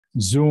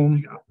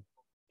Zoom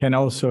can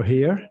also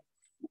hear.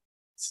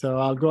 So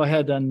I'll go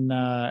ahead and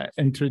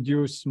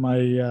introduce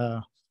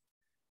my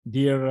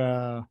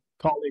dear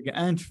colleague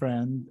and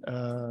friend,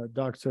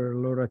 Dr.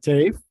 Laura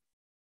Tafe.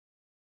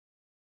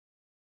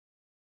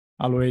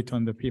 I'll wait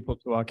on the people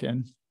to walk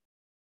in.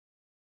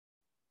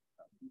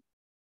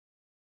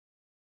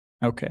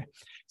 Okay,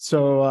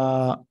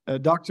 so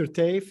Dr.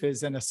 Tafe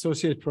is an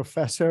associate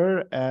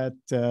professor at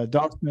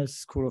Dartmouth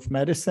School of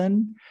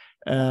Medicine,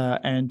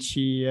 and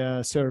she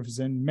serves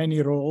in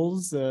many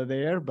roles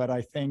there, but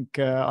I think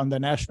on the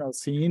national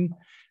scene,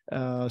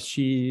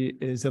 she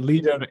is a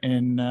leader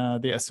in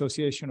the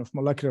Association of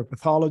Molecular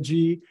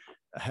Pathology,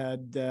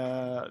 had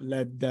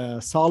led the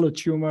solid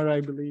tumor,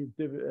 I believe,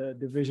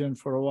 division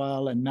for a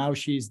while, and now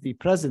she's the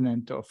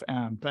president of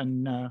AMP,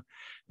 and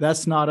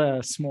that's not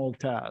a small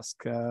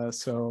task. For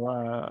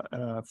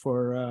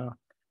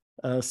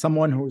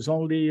someone who's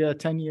only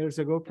 10 years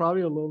ago,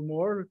 probably a little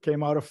more,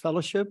 came out of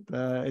fellowship,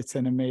 it's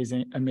an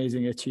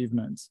amazing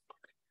achievement.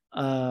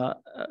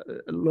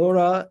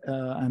 Laura,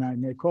 and I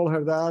may call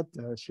her that,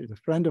 she's a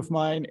friend of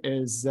mine,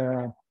 is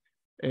a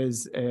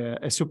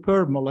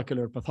superb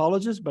molecular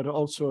pathologist, but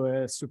also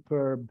a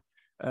superb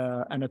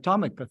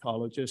anatomic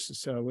pathologist,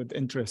 so with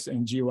interest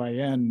in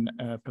GYN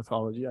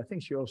pathology. I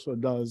think she also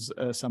does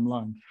some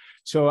lung.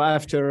 So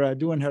after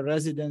doing her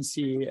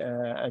residency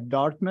at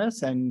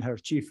Dartmouth and her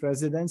chief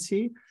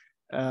residency,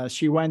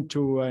 she went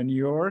to New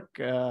York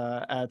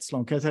at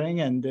Sloan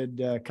Kettering and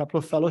did a couple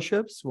of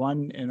fellowships,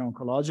 one in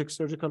oncologic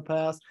surgical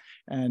path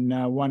and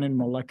one in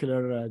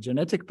molecular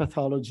genetic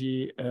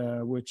pathology,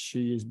 which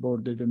she is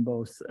boarded in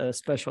both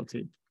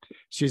specialty.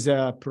 She's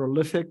a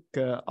prolific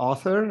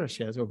author.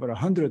 She has over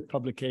 100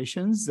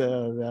 publications.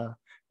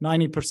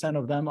 90%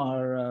 of them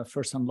are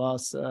first and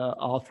last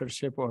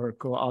authorship or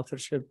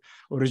co-authorship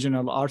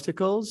original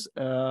articles.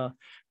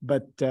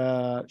 But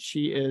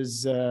she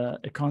is a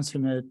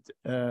consummate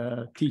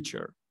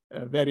teacher,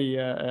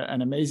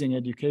 an amazing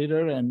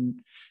educator,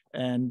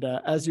 and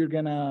as you're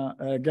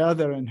gonna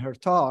gather in her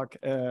talk,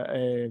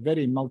 a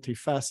very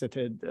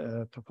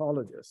multifaceted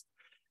pathologist.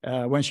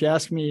 When she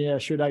asked me,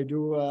 should I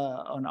do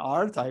on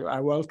art, I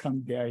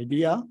welcomed the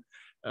idea.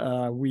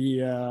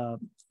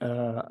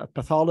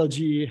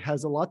 Pathology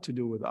has a lot to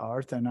do with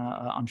art, and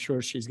I'm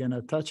sure she's going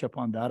to touch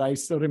upon that. I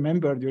still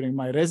remember during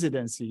my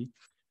residency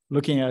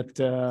looking at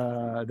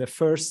the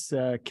first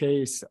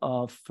case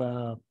of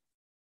a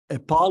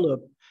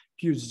polyp,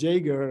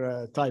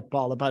 Hughes-Jaeger type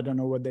polyp. I don't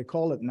know what they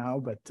call it now,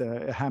 but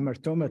a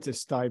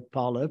hamartomatous type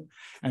polyp,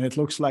 and it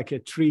looks like a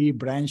tree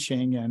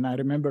branching. And I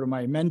remember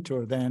my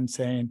mentor then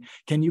saying,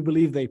 "Can you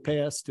believe they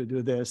pay us to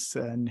do this?"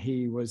 And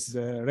he was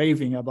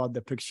raving about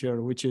the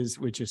picture, which is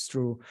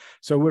true.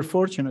 So we're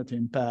fortunate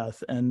in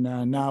Path, and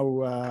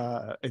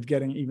now it's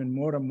getting even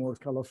more and more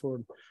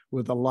colorful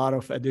with a lot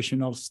of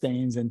additional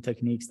stains and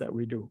techniques that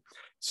we do.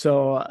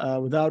 So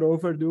without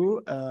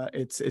overdue,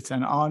 it's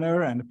an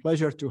honor and a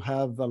pleasure to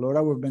have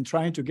Laura. We've been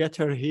trying to get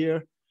her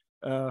here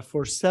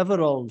for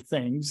several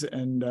things,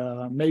 and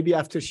maybe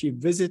after she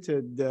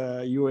visited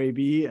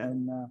UAB,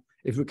 and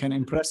if we can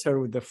impress her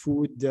with the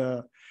food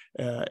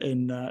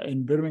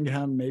in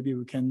Birmingham, maybe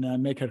we can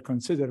make her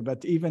consider.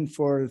 But even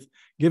for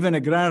given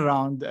a grand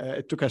round,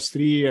 it took us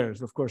 3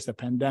 years. Of course, the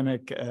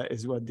pandemic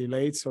is what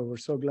delayed, so we're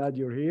so glad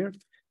you're here.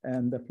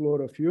 And the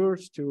floor of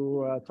yours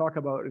to talk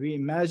about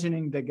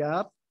reimagining the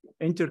gap,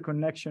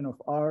 interconnection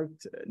of art,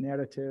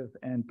 narrative,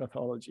 and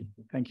pathology.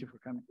 Thank you for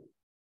coming.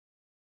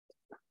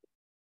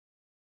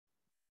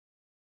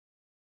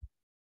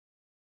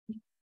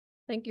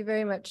 Thank you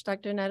very much,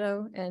 Dr.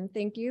 Neto, and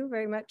thank you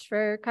very much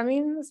for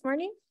coming this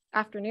morning,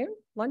 afternoon,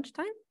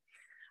 lunchtime.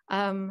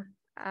 I'm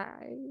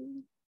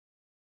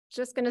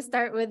just going to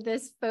start with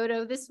this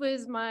photo. This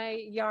was my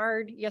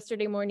yard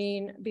yesterday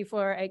morning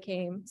before I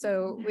came.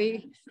 So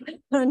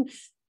on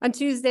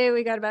Tuesday,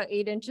 we got about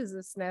 8 inches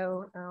of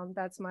snow.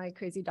 That's my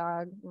crazy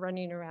dog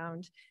running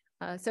around.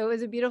 So it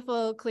was a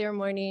beautiful, clear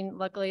morning.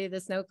 Luckily,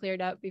 the snow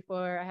cleared up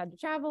before I had to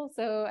travel,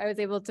 so I was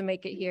able to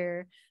make it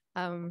here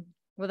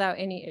without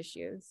any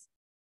issues.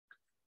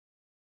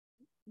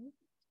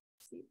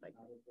 Let's see if I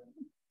can,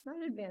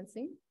 not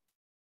advancing.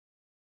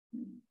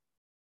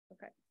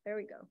 Okay, there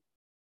we go.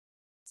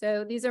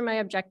 So these are my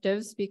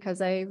objectives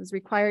because I was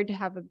required to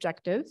have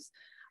objectives.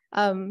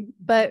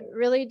 But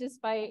really,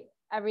 despite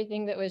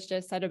everything that was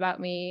just said about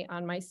me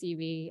on my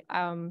CV,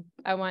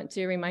 I want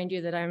to remind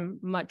you that I'm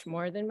much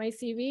more than my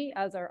CV,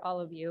 as are all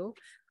of you.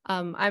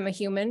 I'm a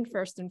human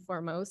first and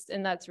foremost,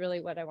 and that's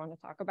really what I want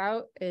to talk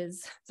about,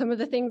 is some of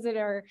the things that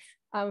are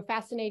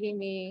fascinating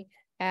me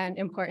and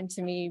important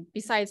to me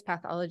besides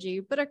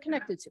pathology, but are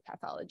connected to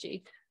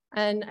pathology.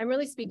 And I'm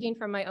really speaking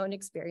from my own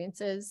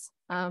experiences.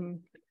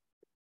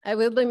 I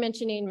will be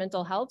mentioning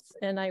mental health,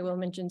 and I will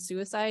mention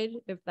suicide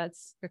if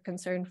that's a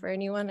concern for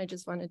anyone. I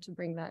just wanted to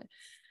bring that,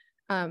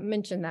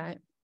 mention that.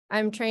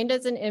 I'm trained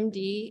as an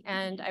MD,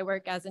 and I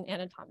work as an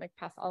anatomic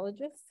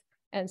pathologist.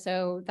 And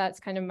so that's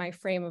kind of my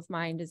frame of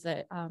mind, is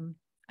that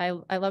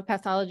I love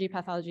pathology.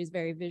 Pathology is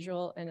very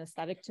visual and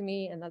aesthetic to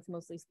me, and that's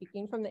mostly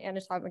speaking from the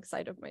anatomic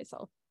side of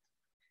myself.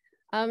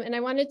 And I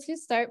wanted to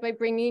start by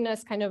bringing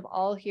us kind of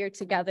all here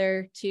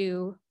together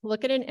to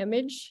look at an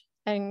image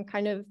and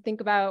kind of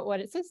think about what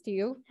it says to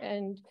you,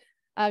 and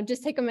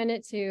just take a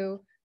minute to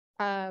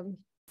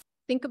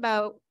think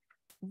about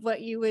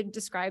what you would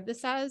describe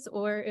this as,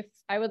 or if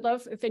I would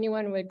love if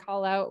anyone would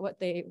call out what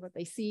they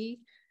see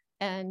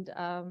and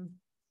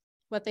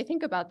what they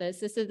think about this.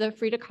 This is a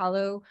Frida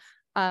Kahlo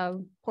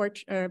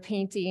portrait or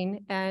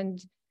painting, and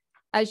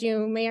as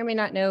you may or may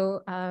not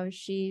know,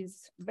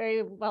 she's a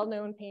very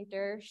well-known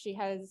painter. She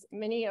has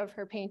many of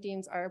her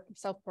paintings are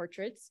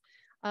self-portraits,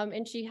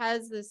 and she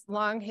has this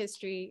long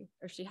history,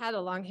 or she had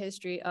a long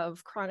history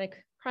of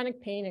chronic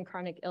pain and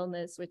chronic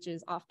illness, which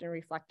is often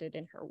reflected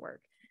in her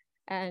work.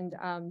 And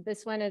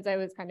this one, as I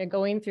was kind of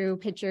going through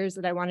pictures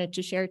that I wanted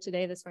to share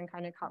today, this one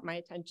kind of caught my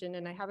attention,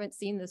 and I haven't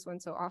seen this one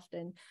so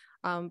often,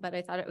 but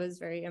I thought it was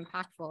very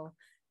impactful.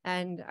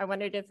 And I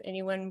wondered if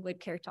anyone would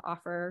care to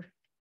offer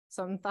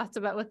some thoughts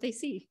about what they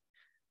see.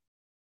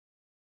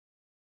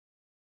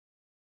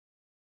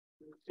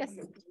 Yes.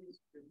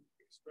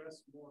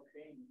 Express more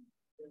pain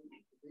than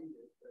read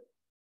it, but...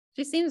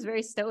 She seems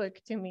very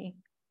stoic to me.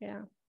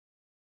 Yeah.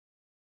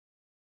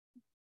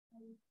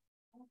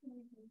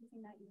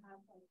 That you have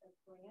like a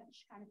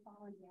branch kind of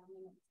falling down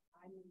in its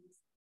time in this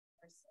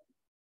person.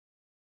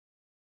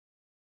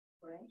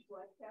 Branch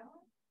what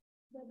down?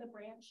 The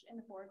branch in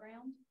the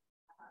foreground.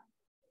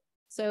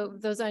 So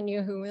those on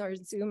you who are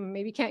Zoom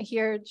maybe can't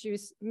hear, she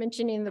was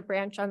mentioning the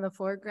branch on the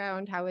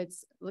foreground, how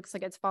it's looks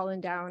like it's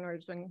fallen down or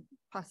it's been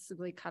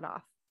possibly cut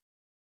off.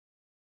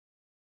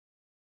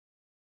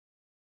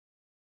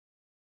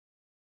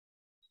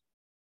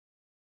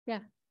 Yeah.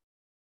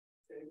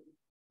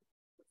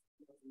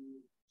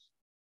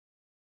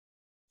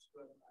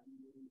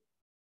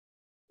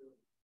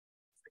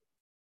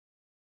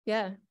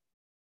 Yeah.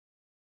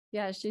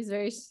 Yeah, she's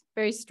very,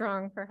 very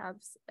strong,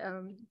 perhaps.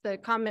 The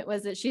comment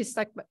was that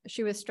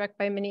she was struck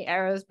by many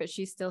arrows, but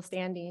she's still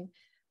standing.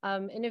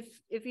 And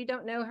if you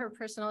don't know her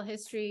personal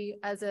history,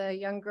 as a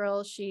young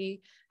girl,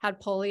 she had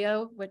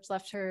polio, which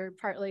left her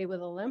partly with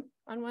a limp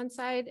on one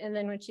side. And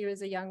then when she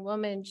was a young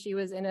woman, she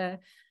was in a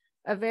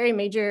very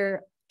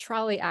major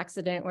trolley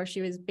accident where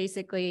she was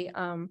basically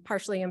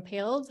partially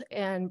impaled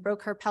and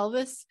broke her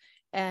pelvis,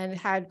 and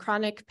had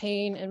chronic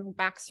pain and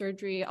back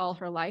surgery all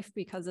her life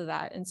because of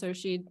that. And so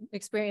she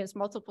experienced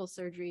multiple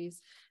surgeries.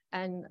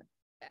 And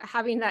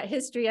having that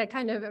history, I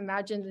kind of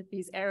imagined that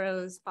these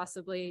arrows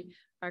possibly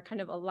are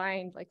kind of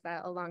aligned like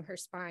that along her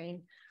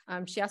spine.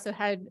 She also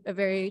had a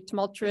very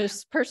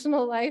tumultuous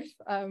personal life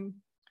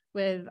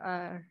with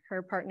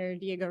her partner,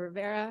 Diego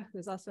Rivera,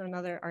 who's also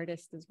another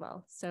artist as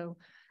well. So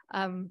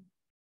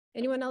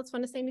anyone else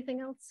want to say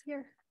anything else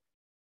here?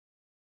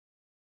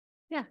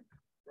 Yeah.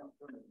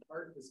 From an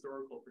art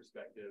historical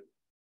perspective,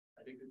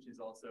 I think that she's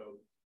also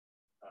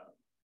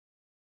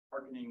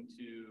hearkening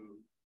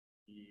to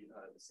the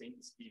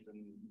Saint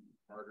Stephen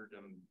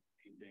martyrdom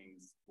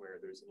paintings,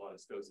 where there's a lot of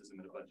stoicism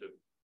and a bunch of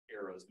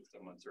arrows with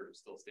someone sort of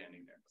still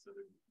standing there. So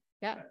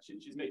yeah,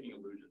 she's making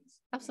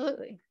allusions.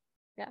 Absolutely.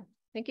 Yeah.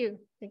 Thank you.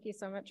 Thank you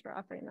so much for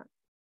offering that.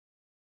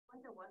 I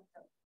wonder what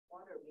the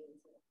water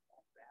means in the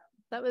background.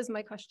 That was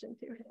my question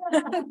too.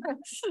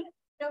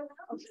 Don't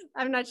know.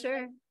 I'm not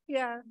sure.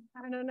 Yeah,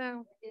 I don't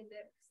know. Is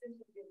it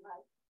simply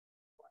like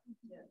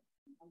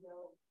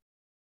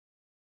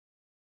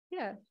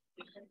yeah.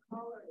 The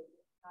color is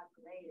not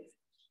gray as it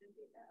should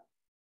be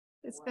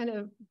though. It's kind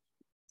of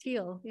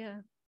teal,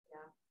 yeah.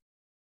 Yeah.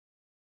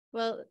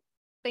 Well,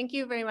 thank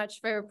you very much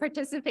for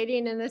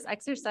participating in this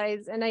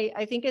exercise. And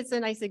I think it's a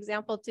nice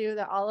example too,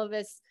 that all of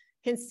us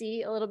can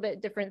see a little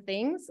bit different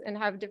things and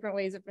have different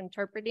ways of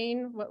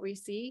interpreting what we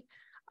see.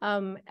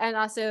 And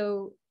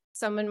also,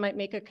 someone might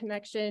make a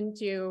connection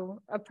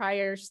to a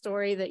prior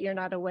story that you're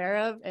not aware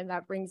of, and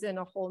that brings in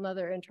a whole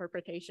nother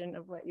interpretation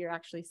of what you're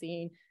actually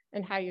seeing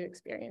and how you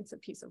experience a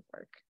piece of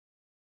work.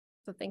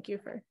 So thank you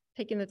for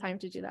taking the time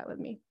to do that with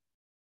me.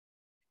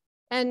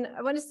 And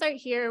I want to start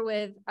here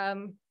with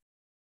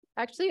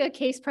actually a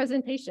case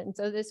presentation.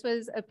 So this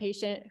was a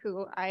patient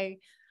who I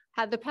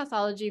had the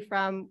pathology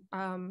from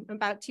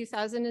about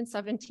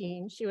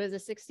 2017. She was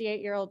a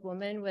 68-year-old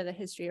woman with a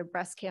history of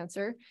breast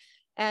cancer.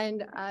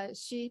 And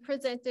she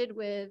presented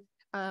with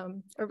a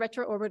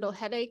retroorbital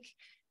headache,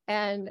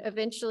 and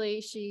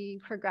eventually she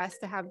progressed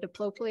to have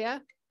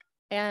diplopia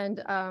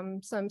and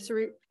some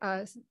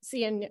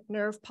CN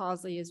nerve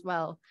palsy as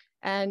well.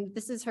 And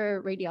this is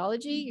her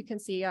radiology. You can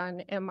see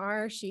on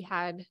MR, she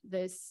had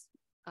this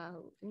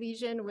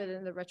lesion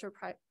within the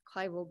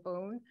retroclival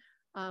bone,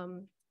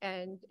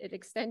 and it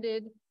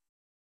extended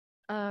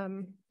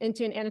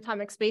into an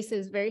anatomic space that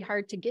is very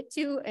hard to get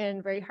to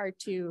and very hard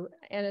to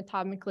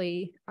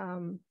anatomically,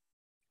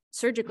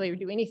 surgically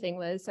do anything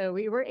with. So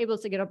we were able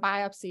to get a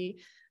biopsy,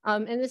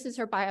 and this is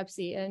her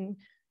biopsy. And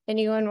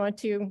anyone want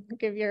to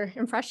give your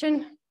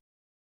impression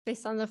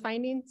based on the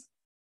findings?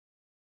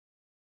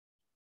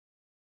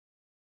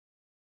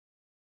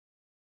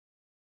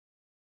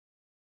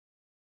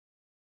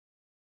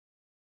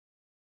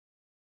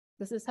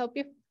 Does this help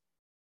you?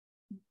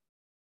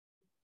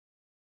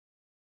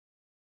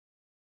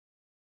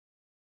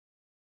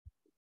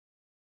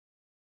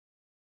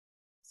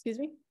 Excuse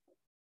me?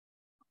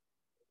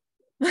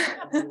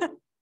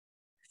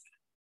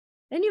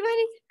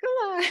 Anybody? Come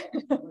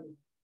on.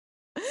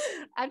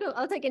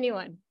 I'll take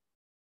anyone.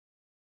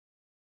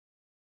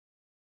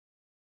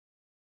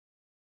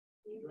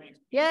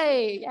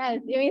 Yay,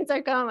 yes, Ewing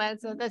sarcoma.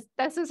 So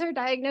this is her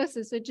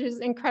diagnosis, which is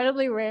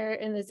incredibly rare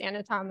in this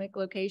anatomic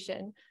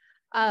location.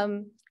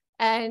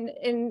 And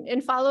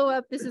in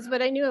follow-up, this is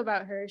what I knew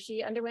about her.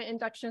 She underwent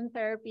induction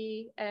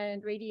therapy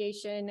and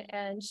radiation,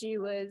 and she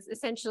was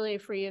essentially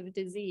free of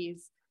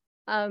disease.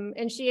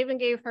 And she even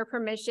gave her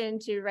permission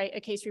to write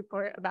a case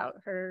report about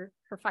her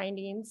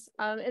findings.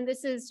 And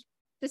this is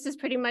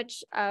pretty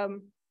much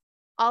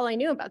all I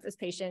knew about this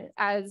patient,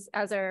 as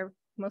are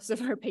most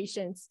of our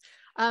patients.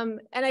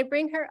 And I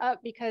bring her up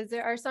because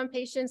there are some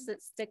patients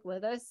that stick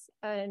with us,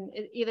 and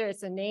either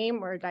it's a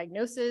name or a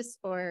diagnosis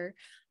or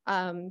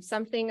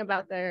something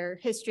about their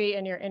history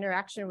and your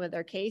interaction with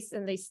their case,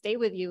 and they stay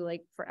with you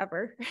like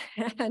forever.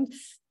 And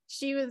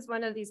she was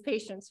one of these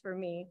patients for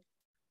me.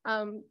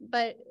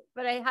 But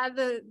I had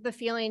the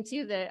feeling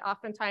too that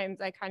oftentimes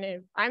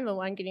I'm the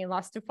one getting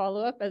lost to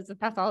follow up as a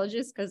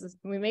pathologist, because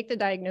we make the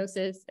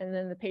diagnosis and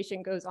then the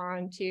patient goes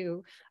on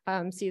to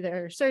see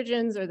their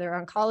surgeons or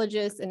their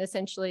oncologists, and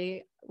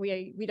essentially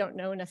we don't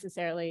know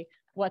necessarily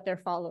what their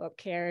follow-up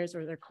care is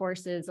or their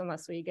courses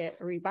unless we get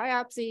a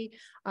rebiopsy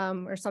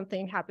or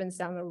something happens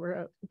down the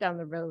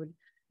road.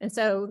 And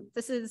so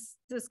this is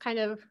kind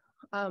of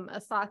a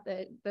thought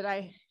that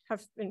I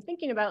have been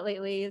thinking about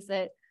lately, is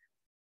that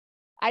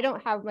I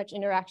don't have much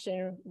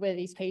interaction with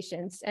these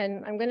patients,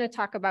 and I'm going to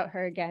talk about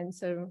her again.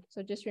 So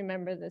just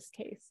remember this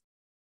case.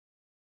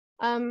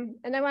 And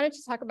I wanted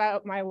to talk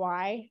about my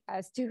why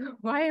as to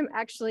why I'm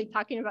actually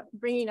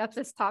bringing up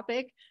this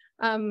topic.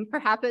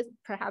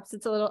 Perhaps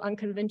it's a little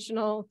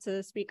unconventional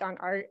to speak on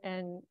art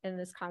and in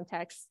this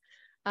context,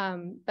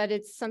 but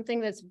it's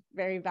something that's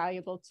very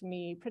valuable to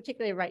me,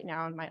 particularly right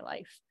now in my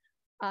life.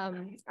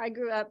 I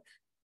grew up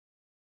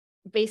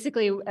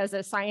basically as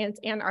a science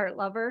and art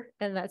lover,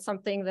 and that's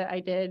something that I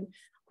did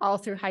all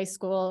through high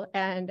school.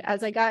 And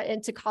as I got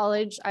into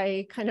college,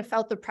 I kind of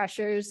felt the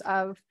pressures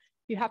of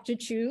you have to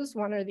choose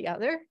one or the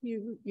other.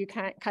 You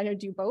can't kind of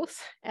do both.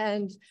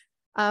 And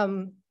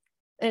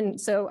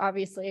so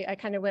obviously I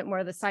kind of went more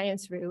of the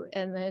science route,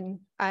 and then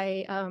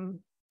I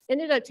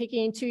ended up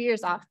taking 2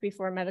 years off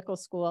before medical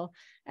school,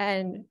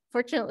 and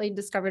fortunately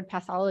discovered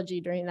pathology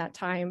during that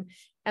time.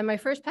 And my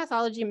first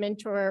pathology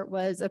mentor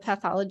was a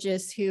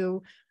pathologist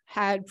who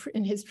had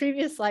in his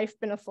previous life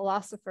been a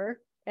philosopher,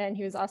 and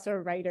he was also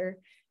a writer.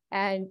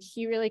 And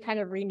he really kind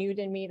of renewed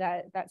in me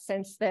that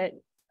sense that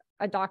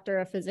a doctor,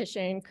 a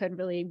physician could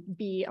really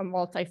be a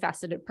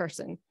multifaceted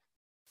person.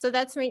 So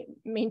that's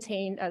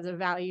maintained as a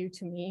value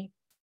to me.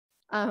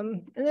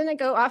 And then I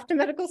go off to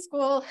medical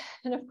school,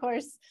 and of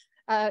course,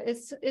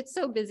 it's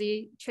so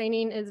busy.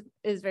 Training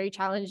is very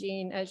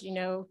challenging, as you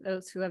know,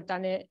 those who have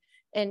done it.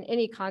 In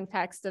any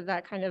context of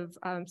that kind of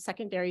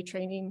secondary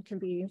training can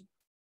be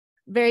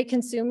very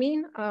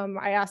consuming.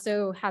 I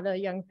also had a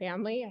young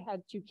family. I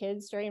had 2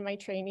 kids during my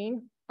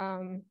training.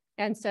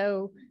 And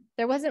so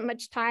there wasn't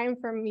much time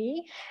for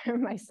me or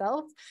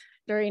myself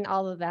during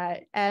all of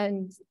that.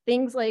 And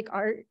things like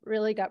art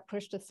really got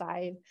pushed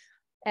aside.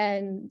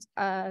 And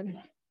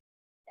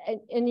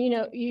you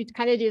know, you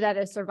kind of do that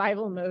as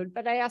survival mode.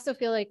 But I also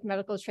feel like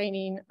medical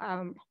training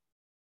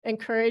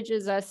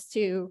encourages us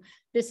to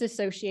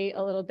disassociate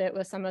a little bit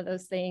with some of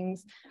those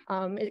things.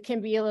 It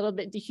can be a little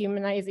bit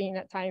dehumanizing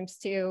at times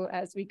too,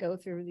 as we go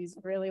through these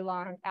really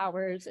long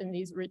hours and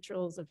these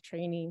rituals of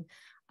training.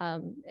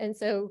 And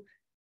so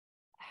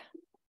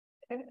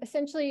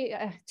essentially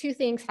 2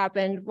 things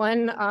happened.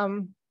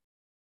 One,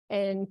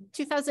 in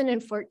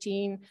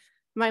 2014,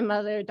 my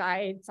mother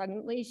died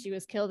suddenly. She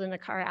was killed in a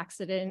car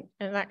accident,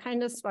 and that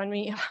kind of spun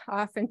me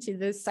off into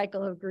this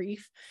cycle of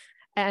grief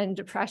and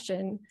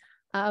depression.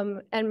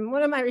 And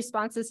one of my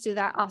responses to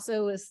that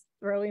also was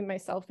throwing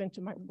myself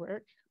into my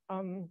work.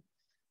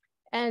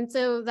 And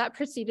so that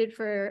proceeded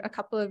for a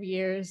couple of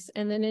years.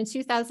 And then in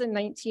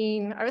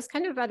 2019, I was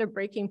kind of at a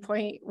breaking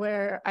point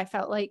where I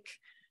felt like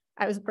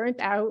I was burnt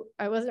out.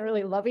 I wasn't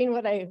really loving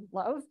what I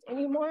loved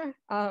anymore,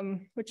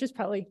 which is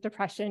probably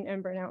depression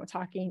and burnout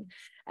talking.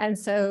 And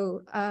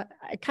so I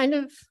kind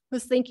of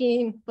was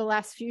thinking the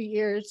last few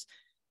years,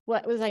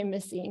 what was I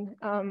missing?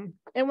 And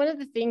one of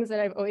the things that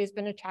I've always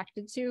been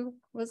attracted to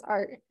was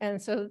art.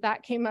 And so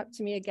that came up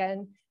to me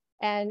again.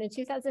 And in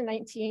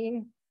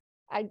 2019,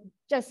 I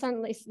just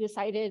suddenly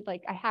decided,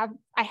 like, I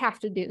have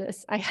to do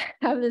this. I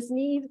have this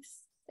need.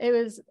 It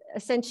was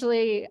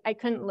essentially, I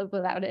couldn't live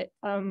without it.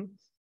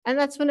 And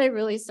that's when I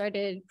really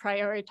started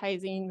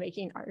prioritizing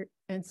making art.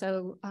 And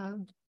so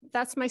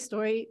that's my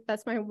story.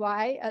 That's my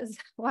why, as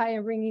why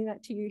I'm bringing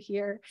that to you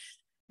here.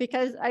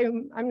 Because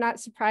I'm not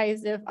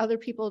surprised if other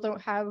people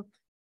don't have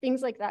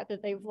things like that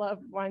they've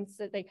loved once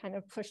that they kind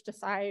of pushed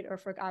aside or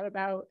forgot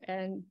about,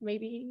 and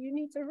maybe you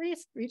need to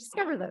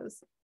rediscover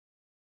those.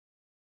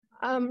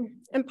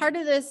 And part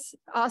of this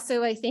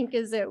also, I think,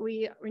 is that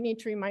we need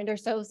to remind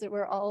ourselves that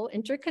we're all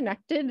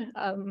interconnected.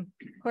 Of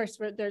course,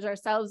 there's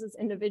ourselves as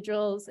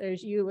individuals,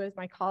 there's you as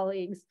my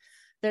colleagues,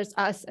 there's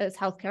us as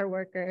healthcare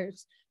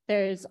workers,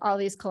 there's all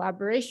these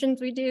collaborations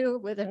we do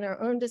within our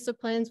own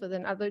disciplines,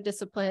 within other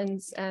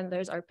disciplines, and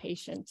there's our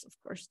patients, of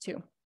course,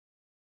 too.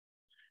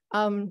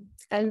 And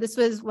this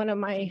was one of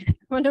my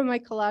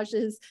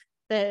collages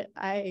that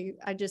I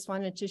just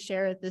wanted to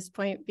share at this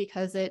point,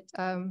 because it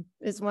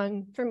is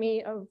one for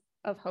me of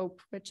hope,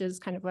 which is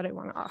kind of what I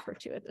want to offer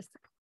to at this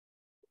time.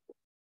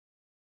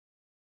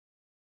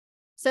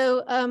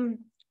 So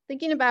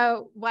thinking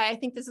about why I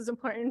think this is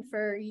important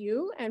for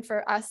you and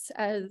for us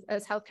as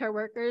healthcare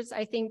workers,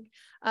 I think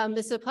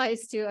this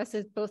applies to us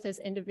as both as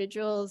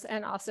individuals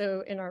and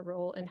also in our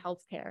role in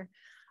healthcare.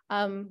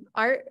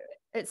 Art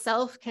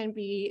itself can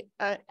be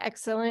an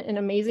excellent and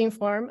amazing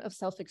form of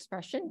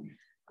self-expression.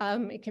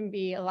 It can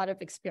be a lot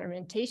of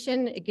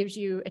experimentation. It gives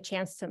you a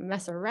chance to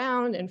mess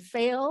around and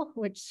fail,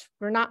 which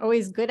we're not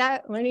always good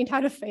at, learning how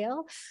to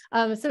fail.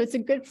 So it's a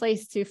good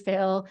place to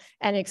fail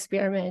and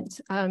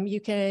experiment. You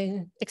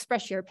can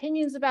express your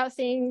opinions about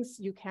things.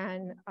 You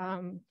can,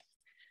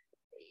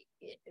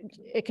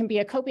 it can be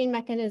a coping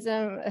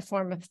mechanism, a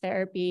form of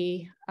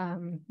therapy,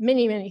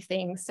 many, many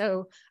things.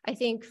 So I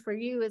think for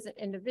you as an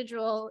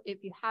individual,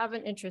 if you have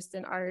an interest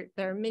in art,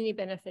 there are many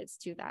benefits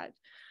to that.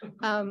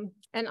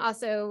 And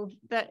also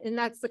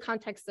that's the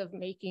context of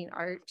making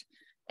art.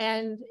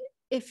 And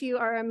if you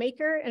are a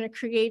maker and a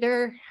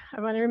creator,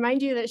 I want to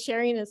remind you that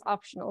sharing is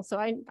optional. So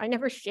I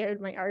never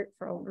shared my art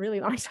for a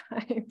really long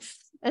time.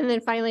 And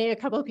then finally, a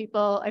couple of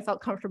people I felt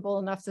comfortable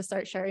enough to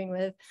start sharing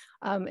with.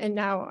 And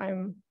now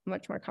I'm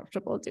much more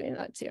comfortable doing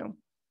that too.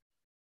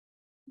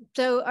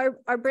 So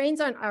our brains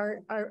on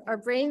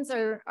our brains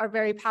are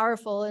very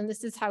powerful, and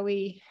this is how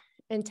we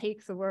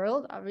intake the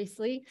world,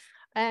 obviously.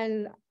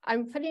 And I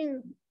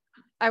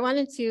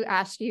wanted to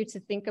ask you to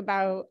think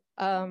about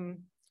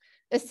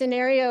a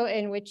scenario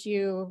in which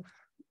you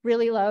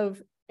really love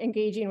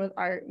engaging with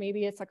art.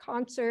 Maybe it's a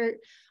concert,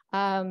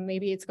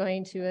 maybe it's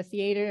going to a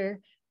theater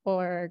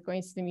or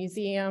going to the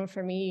museum.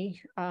 For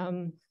me,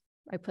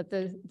 I put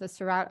the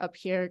Surratt up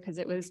here because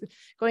it was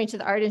going to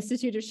the Art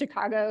Institute of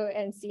Chicago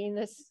and seeing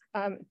this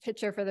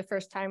picture for the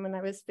first time when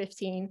I was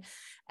 15.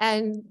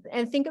 And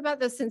think about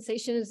the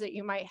sensations that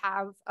you might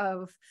have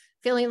of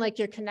feeling like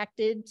you're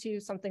connected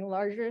to something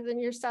larger than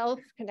yourself,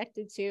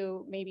 connected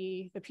to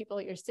maybe the people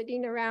you're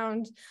sitting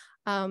around.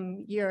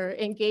 You're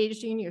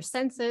engaging your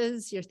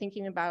senses, you're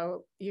thinking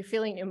about, you're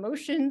feeling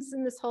emotions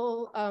in this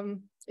whole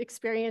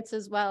experience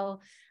as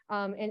well.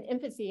 And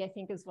empathy, I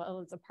think, as well,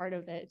 is a part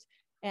of it.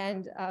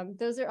 And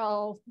those are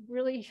all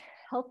really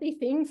healthy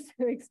things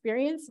to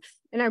experience.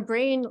 And our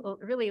brain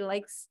really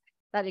likes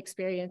that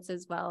experience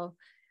as well.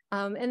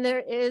 And there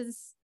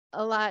is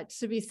a lot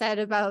to be said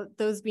about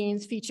those being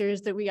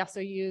features that we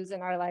also use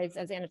in our lives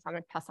as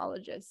anatomic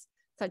pathologists,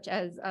 such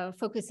as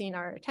focusing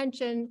our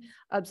attention,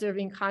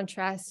 observing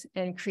contrast,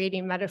 and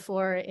creating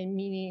metaphor and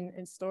meaning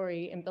and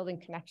story and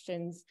building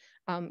connections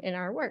in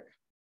our work.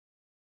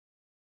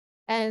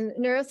 And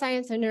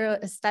neuroscience and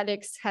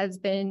neuroaesthetics has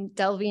been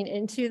delving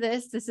into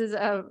this. This is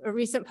a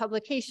recent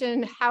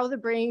publication, How the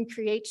Brain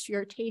Creates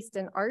Your Taste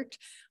in Art,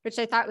 which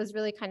I thought was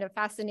really kind of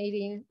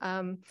fascinating.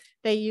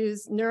 They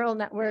use neural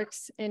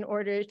networks in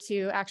order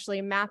to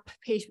actually map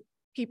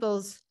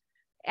people's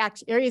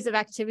areas of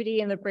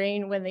activity in the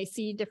brain when they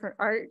see different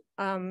art.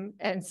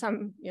 And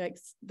some, like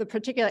the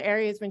particular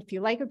areas, when if you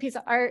like a piece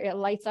of art, it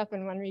lights up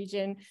in one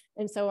region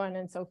and so on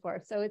and so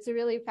forth. So it's a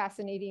really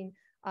fascinating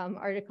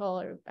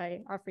article. I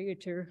offer you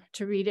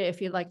to read it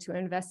if you'd like to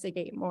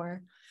investigate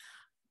more.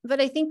 But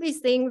I think these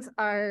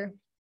are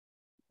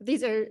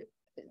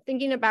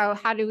thinking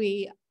about how do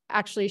we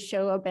actually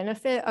show a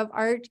benefit of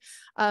art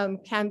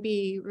can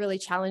be really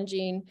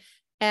challenging.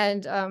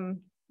 And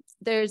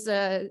there's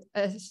a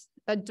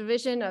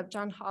division of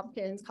Johns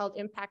Hopkins called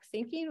impact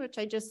thinking, which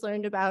I just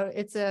learned about.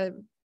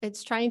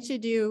 It's trying to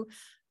do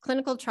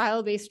clinical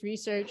trial-based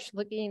research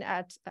looking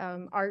at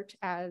art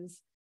as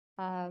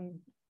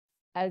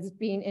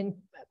being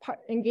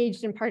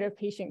engaged in part of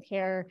patient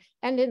care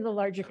and in the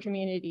larger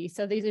community.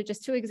 So these are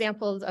just two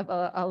examples of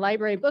a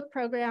library book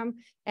program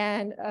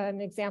and an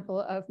example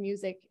of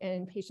music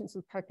in patients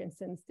with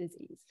Parkinson's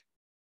disease.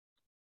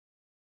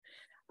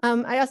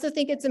 I also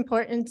think it's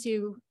important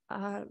to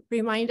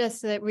remind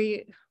us that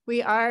we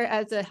are,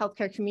 as a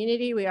healthcare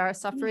community, we are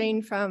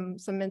suffering from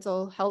some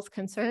mental health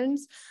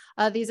concerns.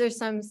 These are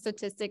some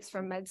statistics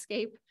from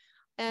Medscape.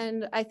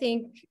 And I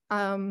think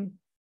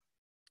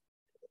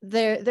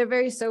they're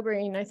very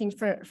sobering, I think,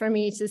 for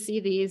me to see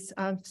these.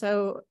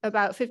 So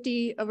about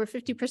over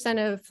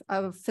 50%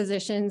 of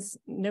physicians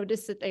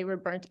noticed that they were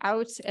burnt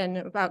out, and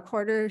about a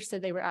quarter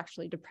said they were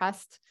actually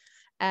depressed.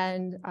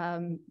 And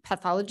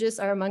pathologists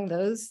are among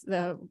those.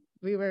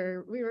 We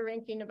were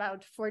ranking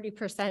about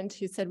 40%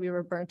 who said we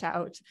were burnt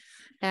out,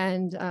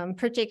 and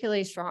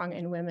particularly strong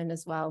in women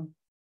as well.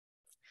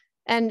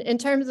 And in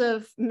terms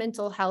of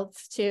mental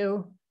health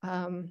too,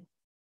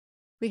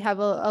 we have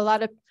a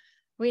lot of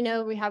we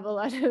know we have a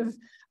lot of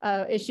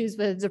issues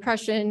with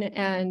depression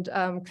and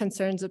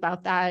concerns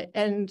about that.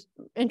 And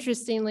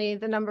interestingly,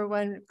 the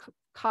 #1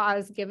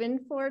 cause given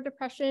for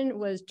depression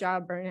was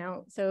job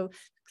burnout. So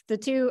the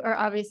two are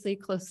obviously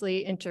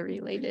closely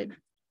interrelated.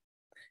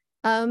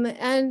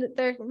 And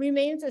there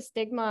remains a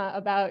stigma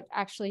about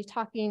actually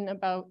talking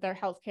about their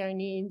healthcare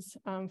needs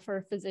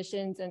for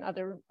physicians and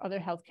other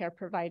healthcare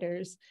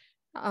providers.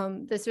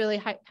 This really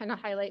kind of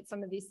highlights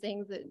some of these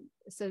things. That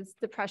says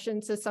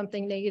depression says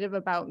something negative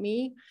about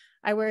me.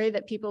 I worry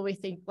that people will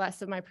think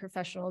less of my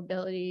professional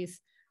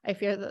abilities. I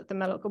fear that the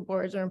medical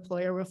boards or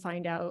employer will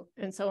find out,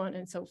 and so on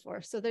and so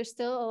forth. So there's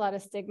still a lot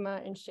of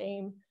stigma and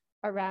shame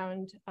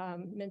around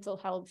mental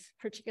health,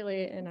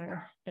 particularly in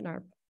our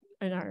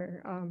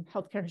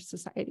healthcare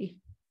society.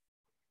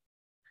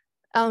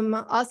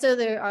 Also,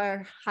 there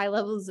are high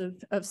levels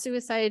of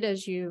suicide,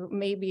 as you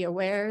may be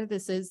aware.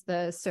 This is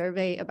the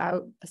survey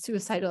about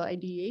suicidal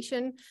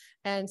ideation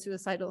and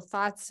suicidal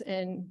thoughts.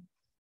 And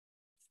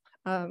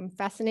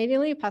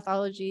fascinatingly,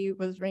 pathology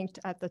was ranked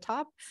at the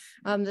top.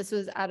 This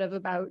was out of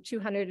about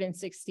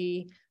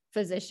 260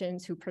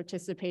 physicians who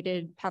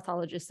participated,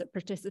 pathologists that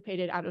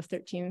participated out of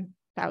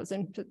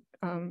 13,000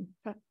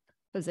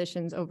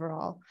 physicians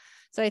overall.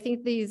 So I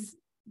think these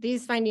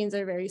findings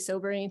are very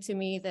sobering to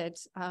me, that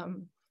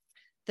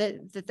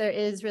that there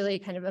is really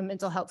kind of a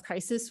mental health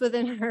crisis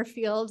within our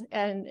field,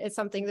 and it's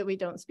something that we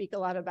don't speak a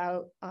lot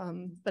about,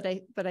 but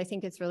I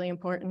think it's really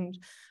important.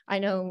 I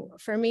know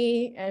for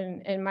me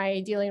and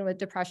my dealing with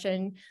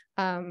depression,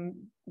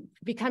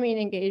 becoming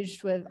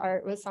engaged with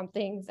art was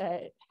something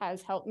that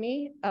has helped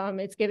me.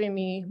 It's given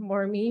me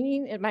more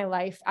meaning in my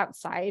life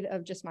outside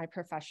of just my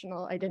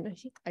professional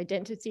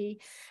identity,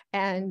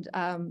 and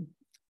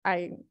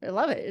I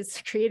love it.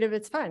 It's creative,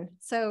 it's fun.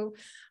 So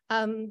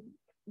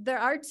there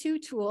are two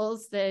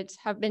tools that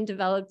have been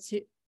developed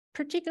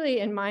particularly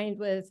in mind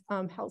with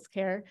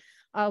healthcare.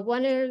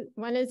 One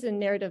is in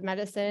narrative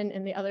medicine,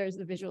 and the other is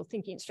the visual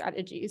thinking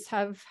strategies.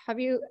 Have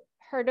you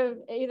heard of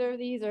either of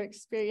these or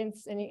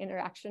experienced any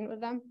interaction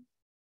with them?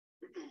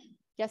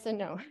 Yes and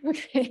no.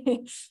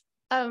 Okay.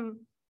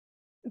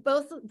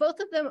 Both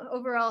of them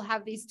overall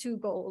have these two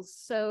goals.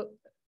 So,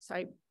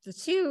 sorry, the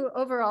two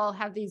overall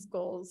have these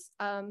goals.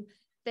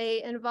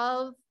 They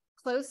involve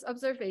close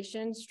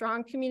observation,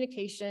 strong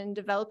communication,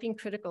 developing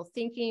critical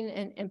thinking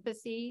and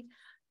empathy.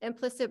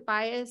 Implicit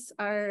bias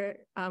are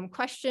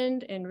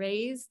questioned and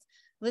raised,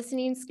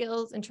 listening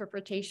skills,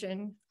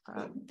 interpretation.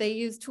 They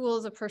use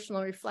tools of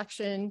personal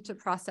reflection to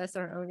process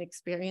our own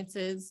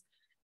experiences.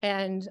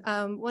 And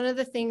one of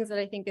the things that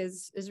I think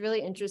is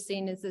really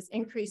interesting is this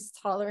increased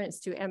tolerance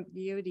to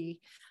ambiguity.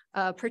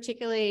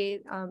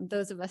 Particularly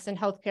those of us in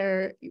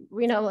healthcare,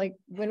 we know, like,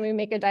 when we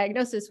make a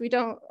diagnosis, we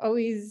don't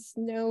always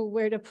know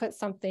where to put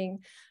something,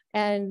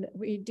 and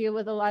we deal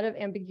with a lot of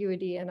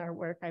ambiguity in our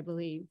work, I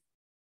believe.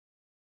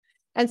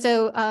 And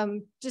so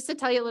just to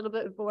tell you a little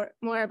bit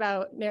more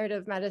about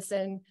narrative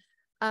medicine,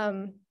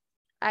 I'm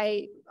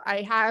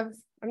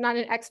not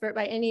an expert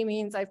by any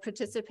means. I've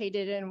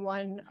participated in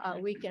one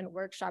weekend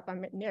workshop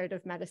on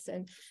narrative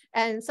medicine.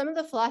 And some of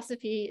the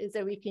philosophy is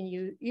that we can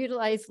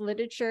utilize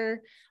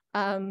literature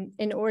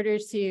in order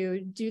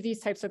to do these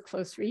types of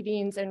close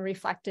readings and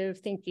reflective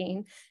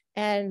thinking.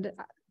 And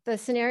the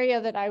scenario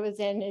that I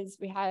was in is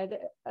we had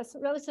a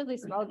relatively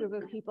small group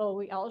of people.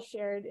 We all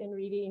shared in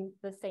reading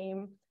the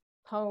same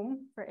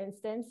poem, for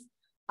instance.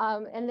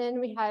 And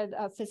then we had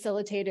a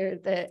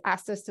facilitator that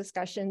asked us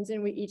discussions,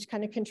 and we each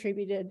kind of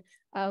contributed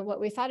what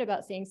we thought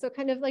about things. So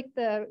kind of like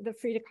the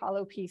Frida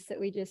Kahlo piece that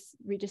we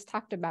just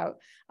talked about.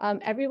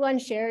 Everyone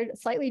shared a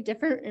slightly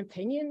different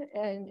opinion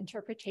and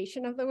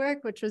interpretation of the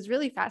work, which was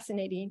really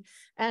fascinating.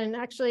 And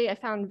actually, I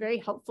found very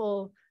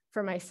helpful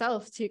for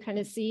myself to kind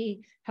of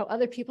see how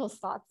other people's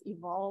thoughts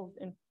evolved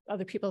and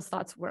other people's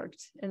thoughts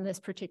worked in this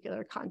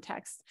particular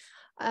context.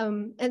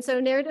 And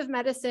so narrative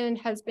medicine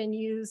has been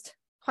used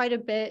quite a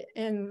bit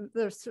in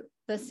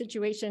the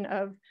situation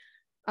of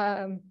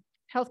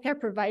healthcare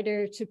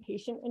provider to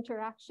patient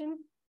interaction.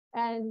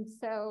 And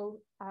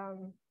so,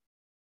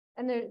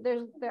 and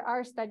there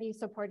are studies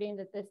supporting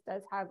that this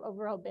does have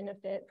overall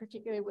benefit,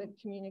 particularly with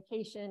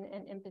communication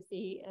and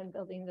empathy and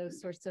building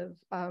those sorts of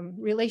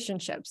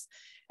relationships.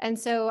 And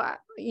so,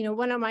 you know,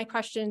 one of my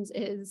questions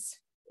is,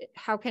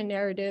 how can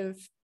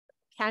narrative,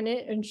 can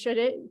it and should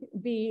it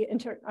be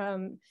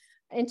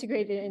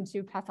integrated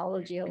into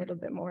pathology a little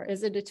bit more?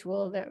 Is it a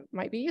tool that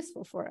might be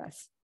useful for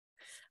us?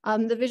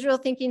 The visual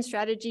thinking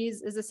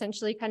strategies is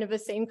essentially kind of the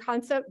same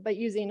concept, but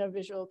using a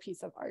visual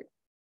piece of art.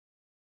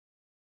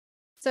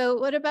 So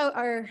what about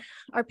our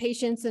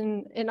patients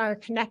and our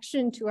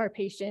connection to our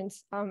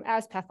patients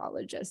as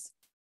pathologists?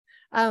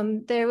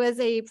 There was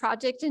a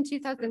project in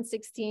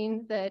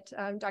 2016 that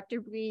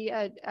Dr. Bui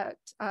at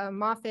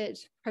Moffitt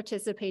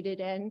participated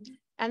in.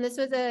 And this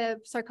was a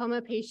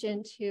sarcoma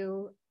patient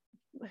who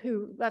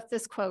left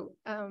this quote.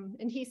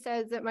 And he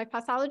says that my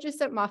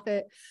pathologist at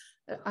Moffitt,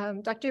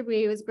 Dr.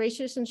 Bui, was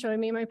gracious in showing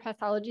me my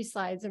pathology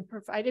slides and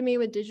provided me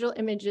with digital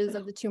images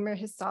of the tumor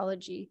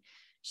histology.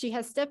 She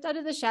has stepped out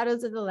of the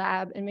shadows of the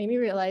lab and made me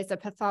realize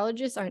that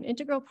pathologists are an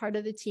integral part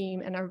of the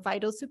team and are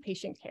vital to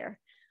patient care.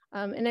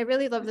 And I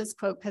really love this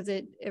quote because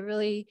it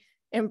really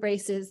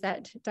embraces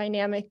that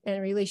dynamic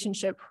and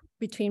relationship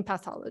between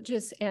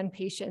pathologists and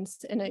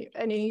patients in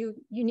a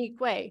unique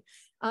way.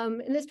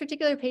 And this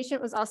particular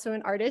patient was also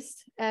an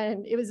artist,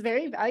 and it was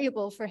very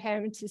valuable for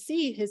him to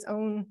see his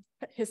own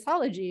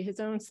histology, his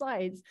own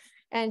slides,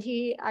 and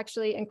he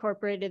actually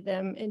incorporated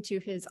them into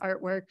his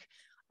artwork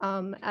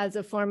as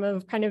a form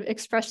of kind of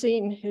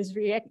expressing his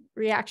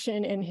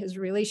reaction and his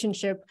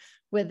relationship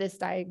with this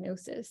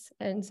diagnosis.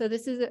 And so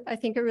this is, I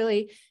think, a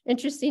really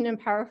interesting and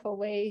powerful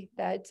way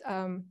that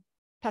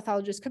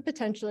pathologists could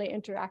potentially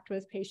interact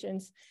with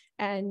patients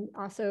and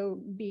also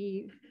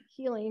be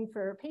healing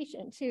for a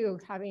patient too,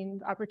 having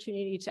the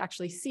opportunity to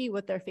actually see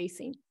what they're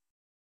facing.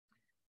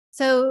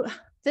 So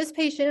this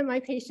patient, my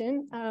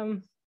patient,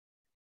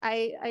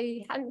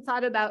 I hadn't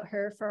thought about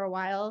her for a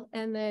while,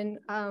 and then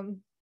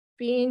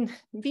being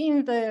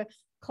the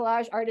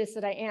collage artist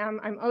that I am,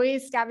 I'm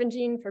always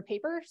scavenging for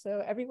paper.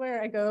 So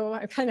everywhere I go,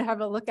 I kind of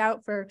have a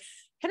lookout for,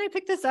 can I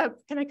pick this up?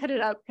 Can I cut it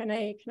up? Can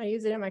I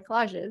use it in my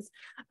collages?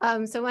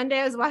 So one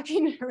day I was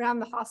walking around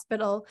the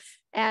hospital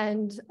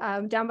and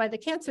down by the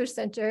cancer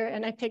center,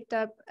 and I picked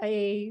up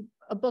a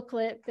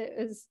booklet that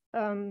was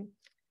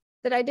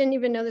that I didn't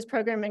even know this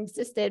program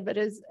existed, but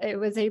it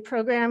was a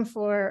program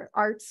for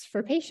arts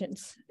for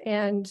patients.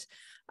 And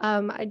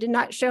I did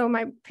not show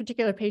my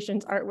particular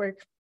patient's artwork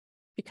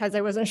because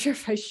I wasn't sure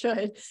if I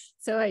should.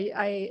 So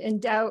in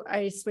doubt,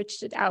 I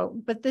switched it out.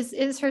 But this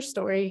is her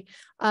story.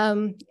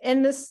 In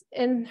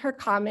her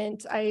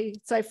comment,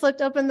 so I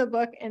flipped open the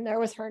book and there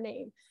was her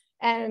name.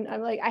 And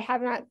I'm like, I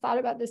have not thought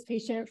about this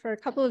patient for a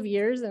couple of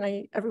years.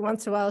 And every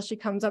once in a while, she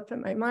comes up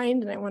in my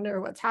mind and I wonder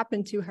what's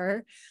happened to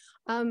her.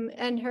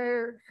 And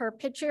her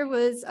picture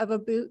was of a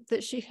boot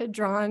that she had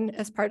drawn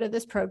as part of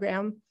this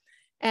program.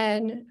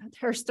 And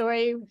her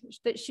story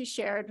that she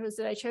shared was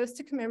that I chose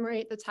to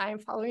commemorate the time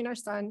following our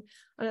son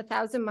on a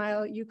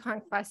 1,000-mile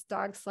Yukon Quest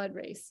dog sled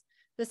race.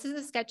 This is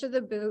a sketch of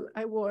the boot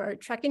I wore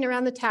trekking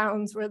around the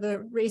towns where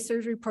the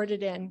racers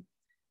reported in.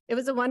 It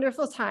was a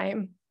wonderful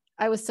time.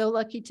 I was so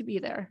lucky to be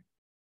there.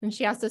 And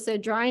she also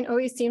said, drawing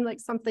always seemed like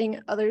something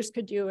others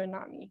could do and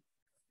not me.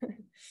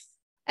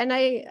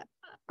 And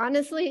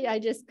honestly, I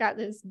just got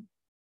this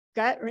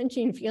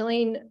gut-wrenching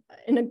feeling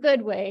in a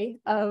good way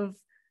of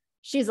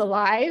she's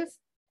alive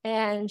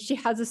and she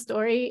has a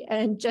story,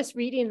 and just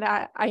reading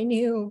that, I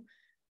knew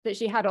that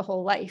she had a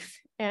whole life,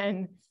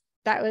 and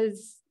that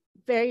was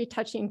very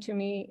touching to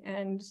me.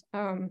 And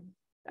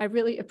I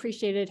really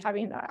appreciated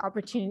having that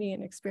opportunity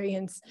and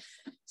experience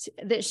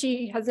that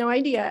she has no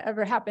idea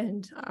ever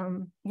happened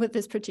with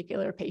this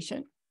particular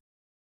patient.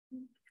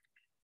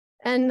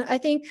 And I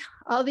think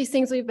all these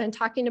things we've been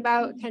talking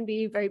about can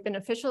be very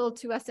beneficial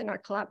to us in our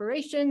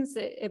collaborations.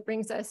 It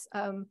brings us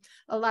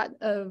a lot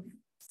of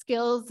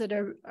skills that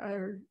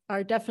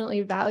are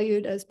definitely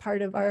valued as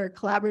part of our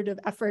collaborative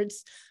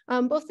efforts,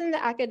 both in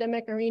the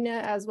academic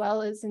arena as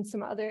well as in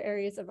some other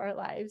areas of our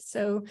lives.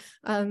 So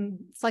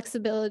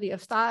flexibility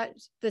of thought,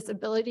 this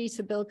ability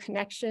to build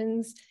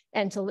connections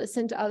and to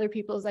listen to other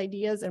people's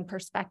ideas and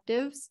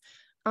perspectives.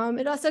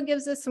 It also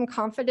gives us some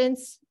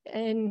confidence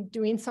in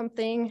doing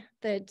something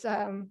that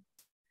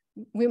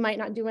we might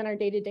not do in our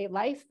day-to-day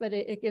life, but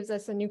it gives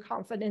us a new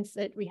confidence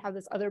that we have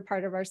this other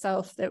part of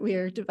ourselves that we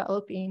are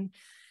developing.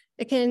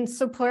 It can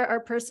support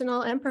our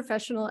personal and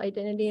professional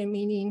identity and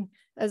meaning,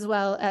 as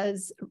well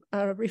as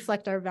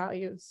reflect our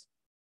values.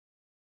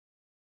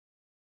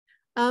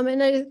 And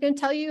I'm going to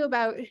tell you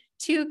about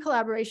 2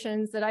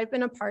 collaborations that I've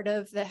been a part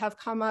of that have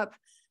come up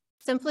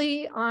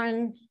simply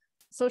on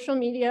social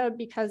media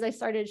because I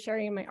started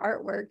sharing my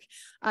artwork.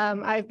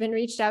 I've been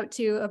reached out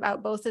to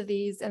about both of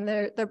these, and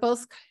they're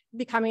both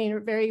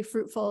becoming very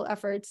fruitful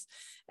efforts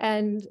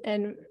and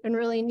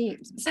really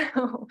neat.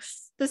 So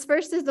this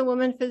first is the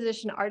Woman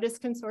Physician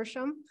Artist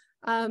Consortium,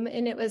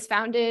 and it was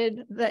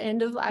founded the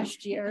end of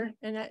last year,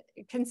 and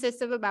it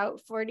consists of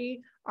about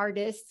 40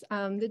 artists.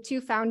 The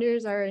 2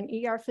 founders are an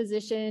ER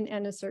physician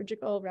and a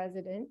surgical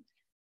resident.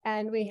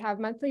 And we have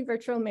monthly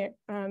virtual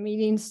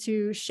meetings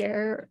to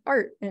share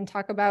art and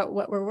talk about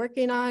what we're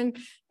working on.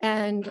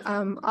 And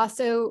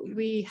also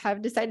we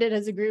have decided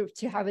as a group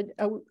to have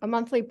a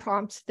monthly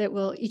prompt that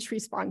we'll each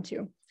respond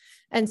to.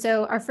 And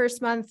so our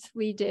first month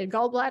we did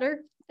gallbladder,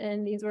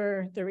 and these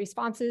were the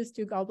responses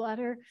to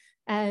gallbladder.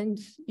 And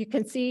you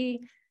can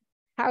see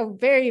how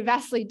very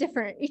vastly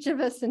different each of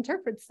us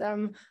interprets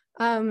them.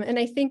 And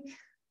I think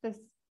the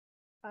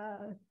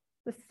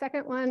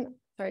second one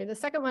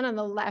on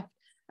the left,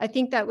 I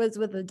think that was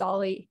with the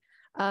Dolly.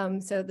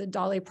 So the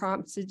Dolly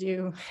prompts to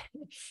do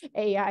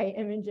AI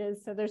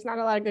images. So there's not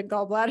a lot of good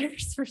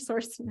gallbladders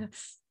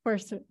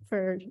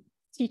for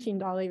teaching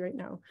Dolly right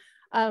now.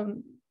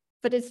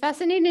 But it's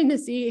fascinating to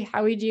see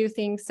how we do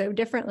things so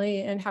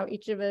differently and how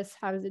each of us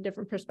has a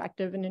different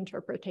perspective and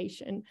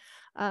interpretation.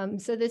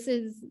 So this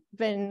has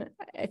been,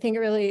 I think,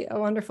 really a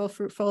wonderful,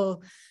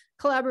 fruitful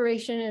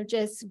collaboration of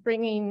just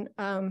bringing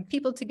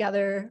people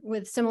together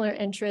with similar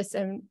interests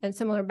and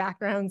similar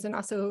backgrounds, and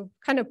also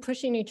kind of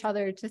pushing each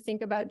other to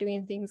think about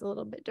doing things a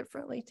little bit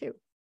differently too.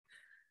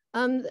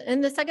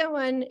 And the second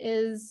one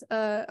is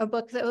a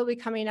book that will be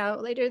coming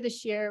out later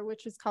this year,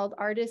 which is called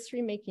Artists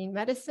Remaking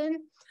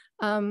Medicine.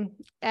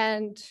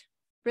 And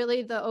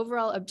really the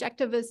overall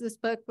objective of this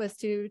book was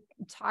to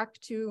talk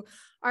to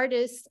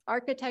artists,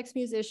 architects,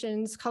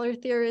 musicians, color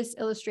theorists,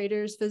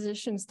 illustrators,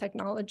 physicians,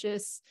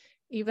 technologists,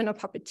 even a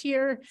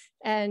puppeteer,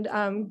 and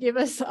give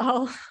us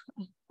all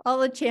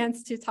a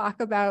chance to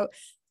talk about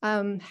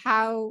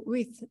how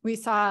we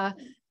saw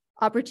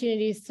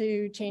opportunities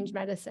to change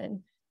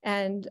medicine.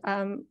 And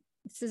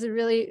this is a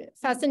really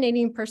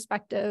fascinating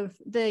perspective.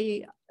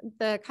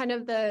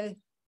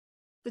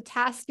 The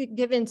task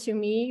given to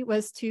me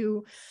was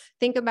to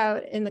think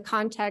about in the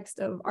context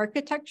of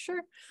architecture.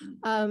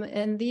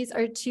 And these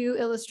are two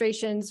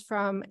illustrations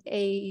from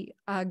a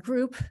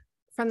group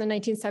from the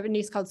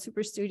 1970s called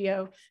Super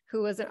Studio,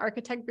 who was an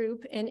architect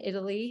group in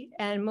Italy.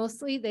 And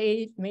mostly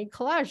they made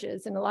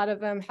collages, and a lot of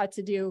them had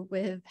to do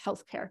with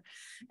healthcare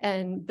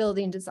and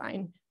building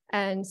design.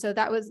 And so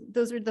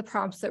those were the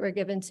prompts that were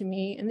given to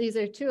me. And these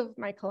are two of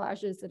my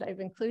collages that I've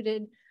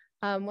included.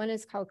 One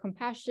is called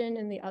Compassion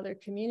and the Other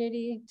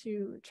Community,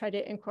 to try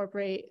to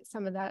incorporate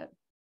some of that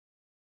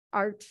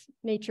art,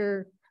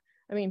 nature,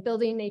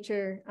 building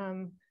nature,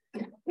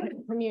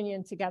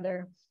 communion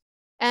together.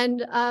 And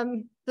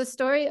the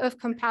story of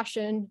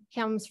compassion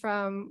comes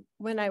from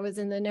when I was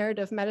in the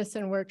narrative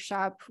medicine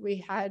workshop.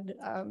 We had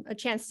a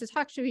chance to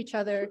talk to each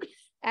other.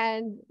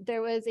 And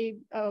there was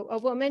a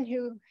woman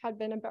who had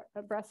been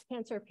a breast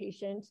cancer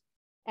patient,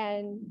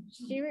 and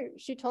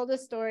she told a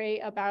story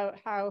about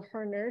how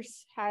her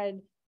nurse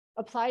had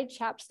applied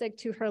chapstick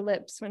to her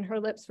lips when her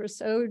lips were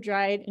so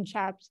dried and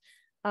chapped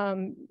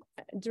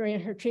during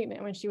her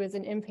treatment when she was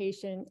an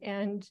inpatient,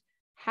 and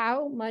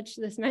how much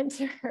this meant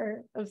to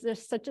her of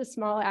this such a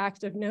small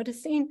act of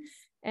noticing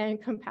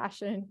and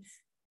compassion.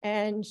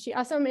 And she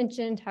also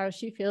mentioned how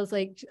she feels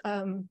like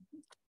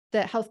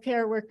that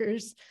healthcare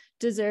workers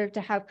deserve to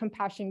have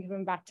compassion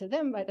given back to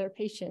them by their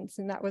patients.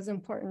 And that was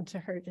important to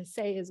her to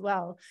say as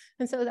well.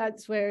 And so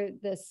that's where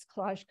this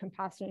collage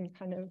compassion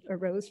kind of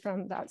arose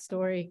from, that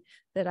story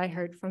that I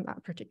heard from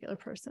that particular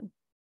person.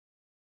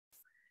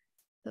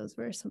 Those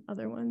were some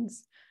other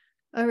ones.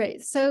 All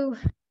right, so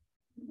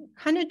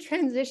kind of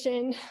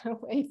transition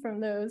away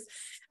from those.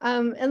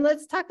 And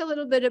let's talk a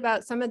little bit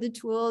about some of the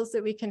tools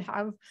that we can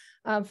have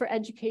for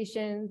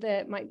education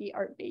that might be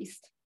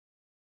art-based.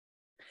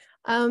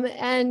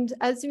 And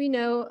as we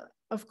know,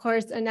 of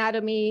course,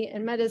 anatomy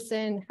and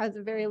medicine has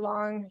a very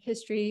long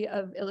history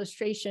of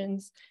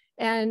illustrations.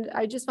 And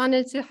I just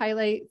wanted to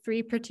highlight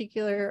three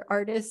particular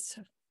artists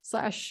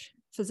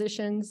 /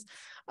 physicians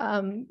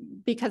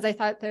because I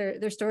thought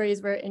their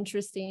stories were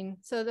interesting.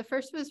 So the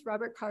first was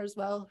Robert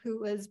Carswell, who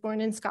was born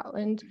in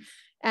Scotland.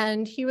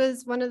 And he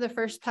was one of the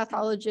first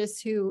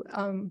pathologists who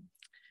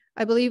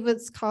I believe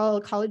was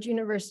called College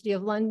University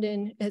of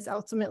London is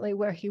ultimately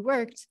where he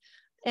worked.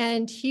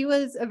 And he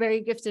was a very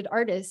gifted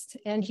artist,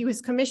 and he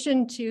was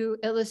commissioned to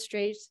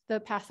illustrate the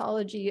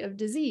pathology of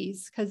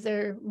disease because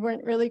there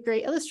weren't really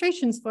great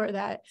illustrations for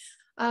that.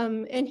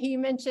 And he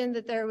mentioned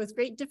that there was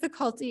great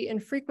difficulty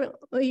and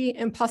frequently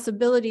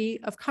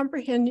impossibility of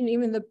comprehending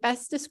even the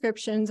best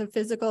descriptions of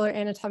physical or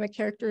anatomic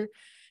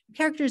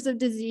characters of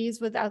disease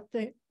without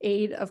the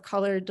aid of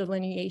color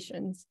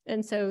delineations.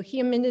 And so he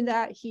amended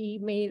that. He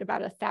made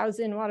about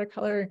 1,000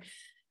 watercolor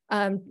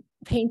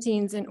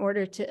paintings in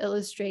order to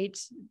illustrate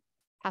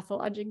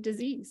pathologic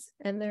disease,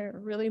 and they're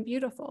really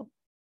beautiful.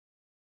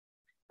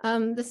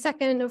 The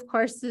second, of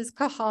course, is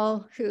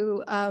Geisel,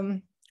 who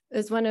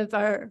is one of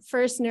our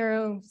first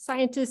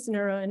neuroscientists,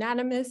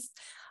 neuroanatomists.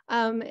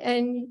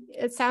 And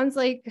it sounds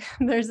like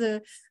there's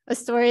a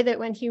story that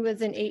when he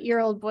was an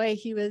 8-year-old boy,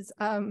 he was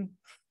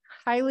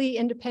highly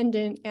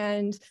independent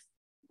and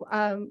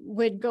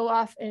would go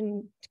off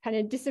and kind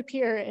of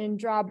disappear and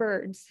draw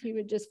birds. He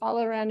would just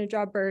follow around and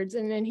draw birds.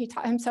 And then he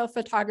taught himself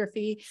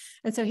photography.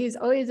 And so he's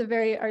always a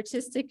very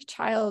artistic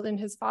child. And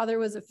his father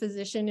was a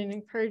physician and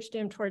encouraged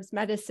him towards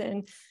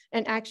medicine,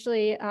 and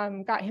actually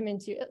got him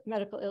into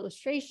medical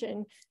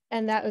illustration.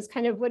 And that was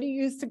kind of what he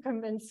used to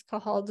convince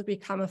Geisel to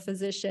become a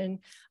physician,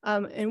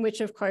 in which,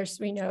 of course,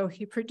 we know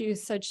he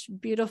produced such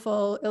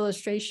beautiful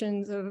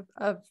illustrations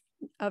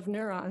of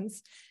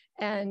neurons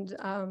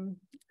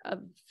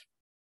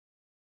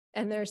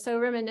and they're so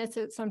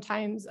reminiscent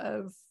sometimes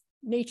of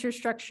nature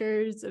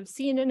structures, of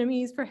sea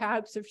anemones,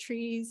 perhaps, of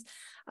trees.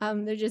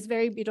 They're just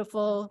very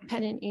beautiful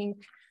pen and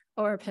ink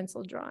or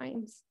pencil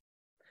drawings.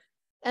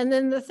 And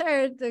then the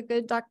third, the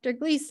good Dr.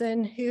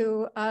 Gleason,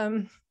 who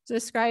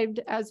described,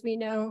 as we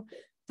know,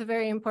 the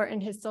very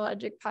important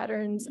histologic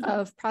patterns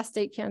of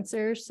prostate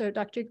cancer. So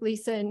Dr.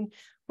 Gleason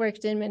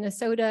worked in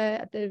Minnesota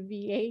at the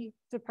VA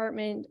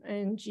department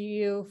and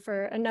GU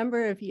for a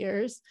number of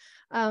years.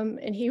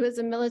 And he was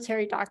a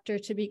military doctor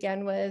to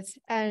begin with.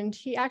 And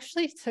he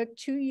actually took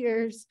 2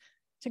 years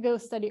to go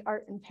study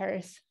art in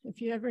Paris.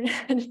 If you ever,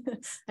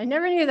 I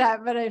never knew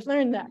that, but I've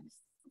learned that.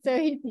 So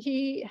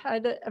he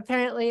had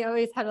apparently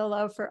always had a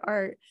love for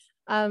art.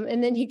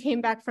 And then he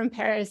came back from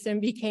Paris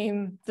and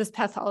became this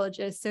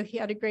pathologist. So he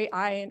had a great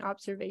eye and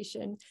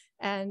observation.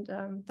 And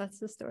that's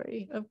the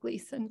story of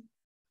Gleason.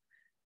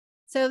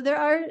 So there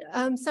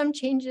are some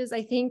changes,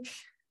 I think,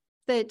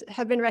 that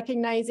have been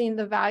recognizing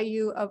the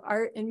value of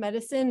art in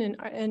medicine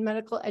and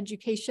medical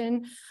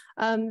education.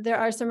 There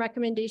are some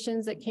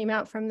recommendations that came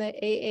out from the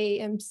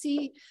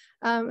AAMC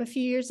a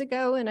few years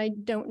ago, and I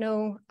don't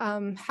know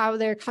how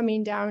they're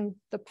coming down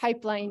the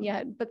pipeline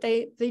yet, but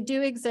they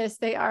do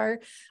exist. They are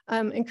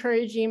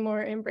encouraging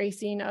more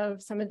embracing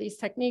of some of these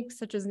techniques,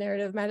 such as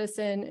narrative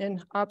medicine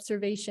and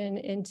observation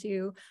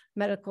into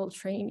medical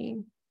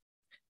training.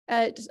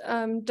 At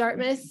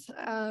Dartmouth,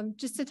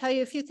 just to tell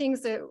you a few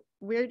things that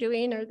we're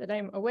doing or that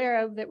I'm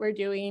aware of that we're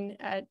doing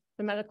at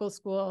the medical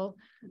school.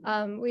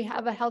 We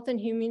have a health and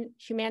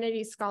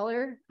humanities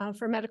scholar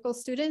for medical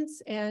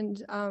students.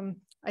 And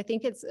I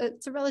think it's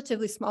a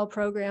relatively small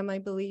program, I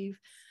believe,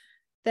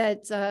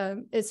 that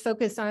is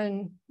focused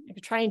on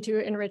trying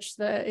to enrich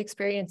the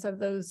experience of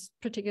those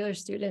particular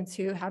students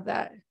who have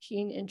that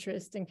keen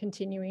interest in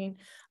continuing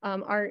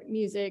art,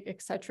 music,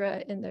 et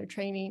cetera, in their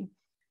training.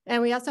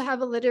 And we also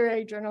have a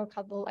literary journal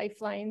called The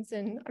Lifelines.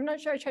 And I'm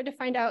not sure, I tried to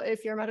find out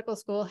if your medical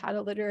school had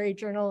a literary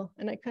journal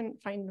and I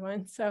couldn't find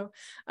one. So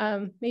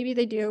maybe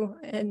they do,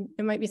 and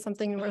it might be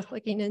something worth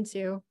looking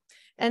into.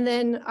 And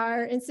then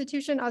our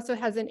institution also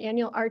has an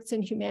annual Arts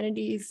and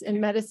Humanities in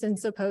Medicine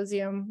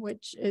Symposium,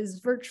 which is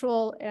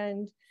virtual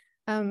and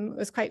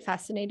was quite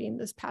fascinating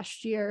this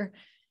past year.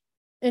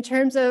 In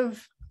terms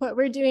of what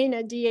we're doing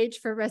at DH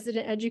for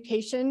resident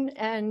education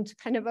and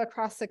kind of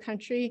across the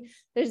country,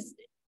 there's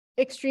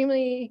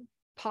extremely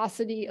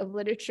paucity of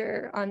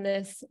literature on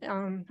this.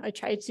 I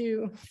try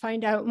to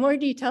find out more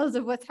details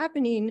of what's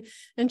happening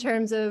in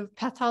terms of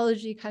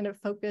pathology kind of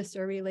focused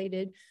or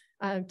related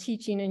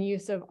teaching and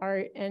use of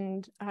art,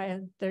 and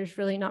there's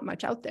really not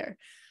much out there.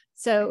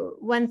 So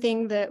one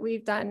thing that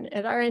we've done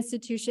at our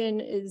institution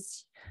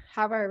is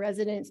have our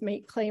residents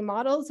make clay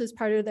models as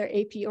part of their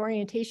AP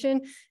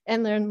orientation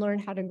and learn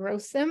how to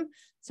gross them.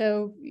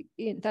 So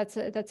that's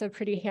a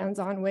pretty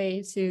hands-on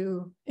way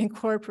to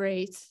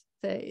incorporate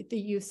the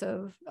use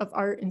of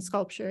art and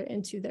sculpture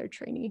into their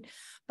training.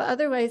 But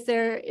otherwise,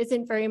 there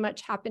isn't very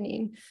much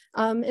happening.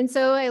 And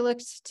so I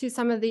looked to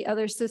some of the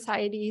other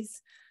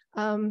societies,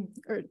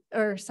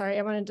 sorry,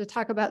 I wanted to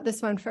talk about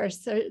this one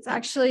first. So it's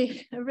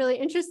actually a really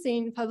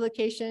interesting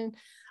publication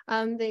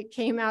that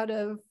came out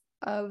of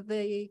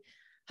the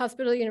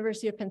Hospital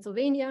University of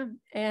Pennsylvania,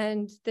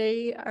 and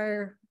they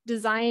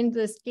designed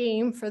this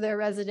game for their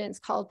residents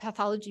called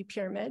Pathology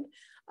Pyramid.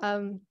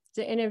 Do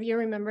any of you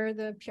remember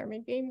the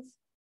pyramid games?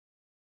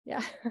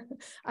 Yeah,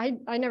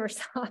 I never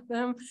saw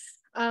them,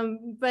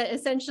 but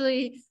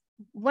essentially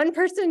one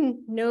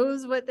person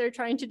knows what they're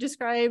trying to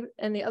describe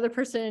and the other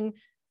person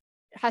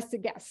has to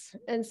guess.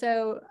 And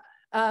so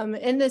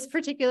in this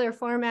particular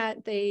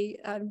format, they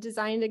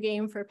designed a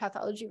game for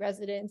pathology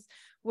residents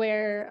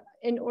where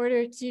in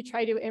order to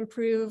try to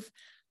improve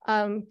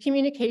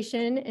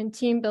communication and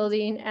team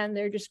building and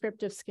their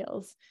descriptive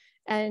skills.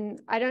 And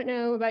I don't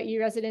know about you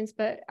residents,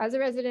 but as a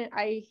resident,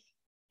 I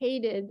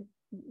hated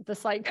the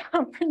slide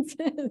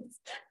conferences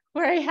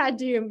where I had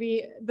to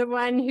be the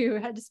one who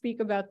had to speak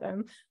about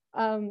them.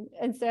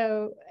 And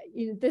so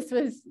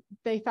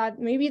they thought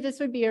maybe this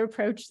would be an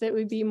approach that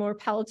would be more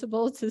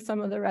palatable to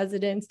some of the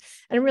residents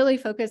and really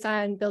focus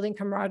on building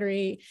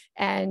camaraderie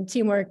and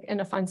teamwork in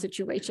a fun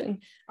situation.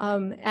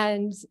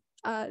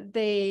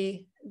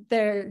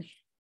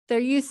 Their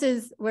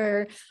uses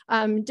were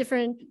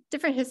different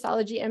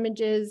histology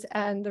images,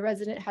 and the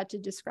resident had to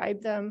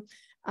describe them.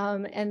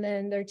 And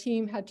then their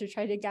team had to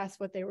try to guess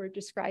what they were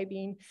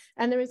describing.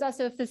 And there was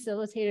also a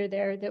facilitator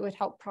there that would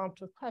help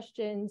prompt with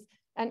questions.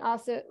 And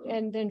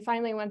then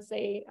finally, once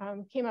they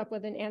came up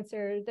with an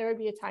answer, there would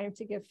be a time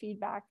to give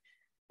feedback.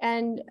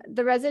 And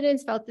the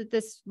residents felt that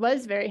this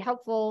was very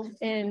helpful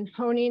in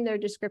honing their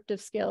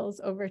descriptive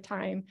skills over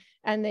time.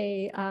 And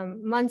they,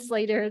 months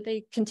later,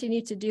 they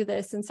continued to do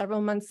this. And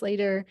several months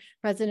later,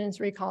 residents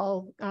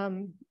recall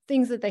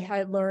things that they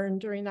had learned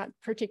during that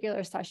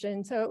particular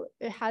session. So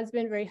it has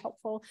been very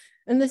helpful.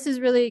 And this is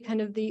really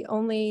kind of the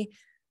only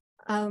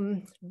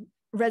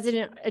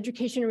resident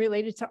education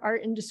related to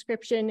art and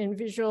description and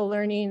visual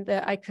learning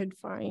that I could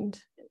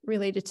find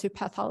related to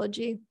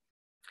pathology.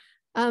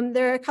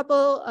 There are a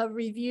couple of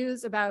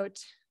reviews about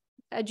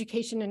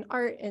education in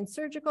art and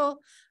surgical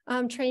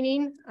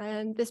training.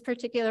 And this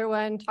particular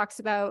one talks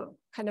about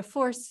kind of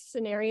 4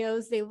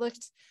 scenarios. They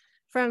looked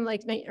from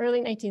like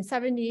early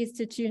 1970s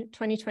to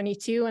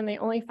 2022, and they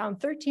only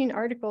found 13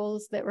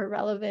 articles that were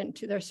relevant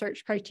to their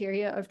search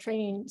criteria of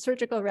training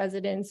surgical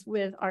residents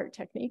with art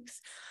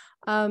techniques.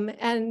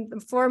 And the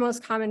 4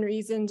 most common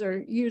reasons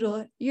or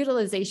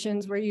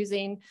utilizations were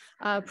using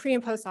pre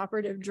and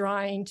post-operative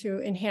drawing to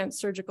enhance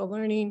surgical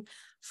learning,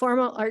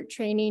 formal art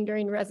training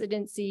during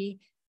residency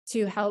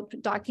to help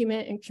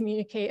document and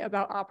communicate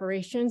about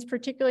operations,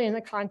 particularly in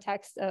the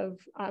context of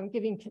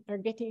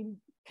getting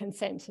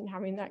consent and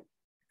having that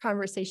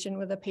conversation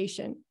with a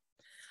patient.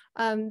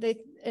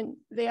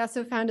 They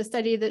also found a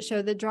study that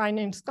showed that drawing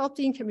and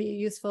sculpting can be a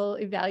useful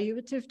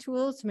evaluative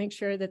tool to make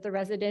sure that the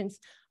residents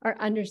are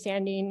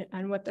understanding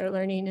and what they're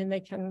learning, and they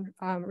can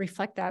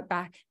reflect that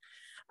back.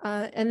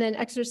 And then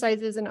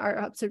exercises in art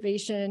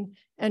observation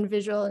and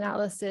visual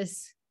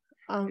analysis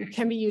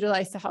can be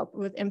utilized to help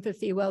with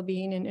empathy,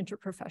 well-being, and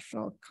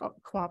interprofessional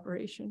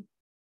cooperation.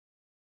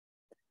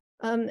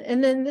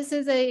 And then this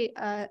is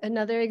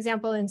another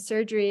example in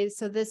surgery.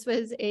 So this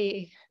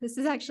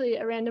is actually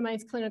a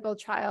randomized clinical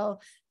trial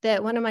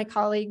that one of my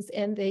colleagues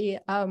in the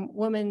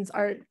Women's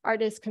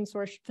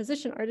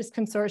Physician Artist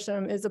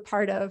Consortium is a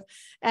part of.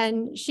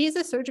 And she's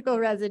a surgical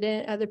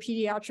resident at the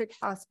pediatric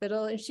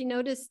hospital. And she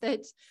noticed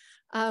that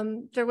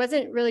there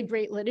wasn't really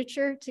great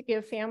literature to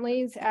give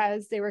families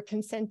as they were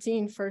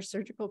consenting for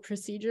surgical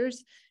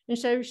procedures. And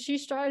so she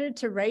started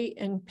to write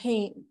and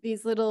paint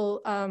these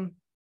little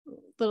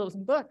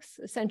books,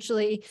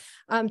 essentially,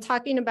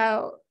 talking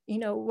about,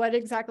 what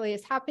exactly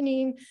is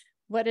happening,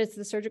 what is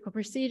the surgical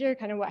procedure,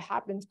 kind of what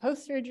happens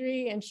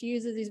post-surgery. And she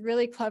uses these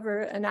really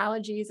clever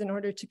analogies in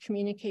order to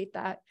communicate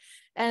that.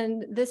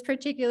 And this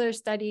particular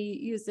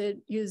study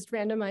was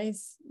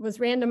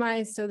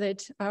randomized so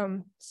that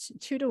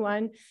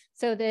 2-to-1,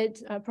 so that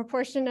a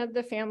proportion of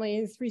the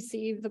families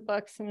received the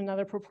books and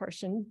another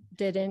proportion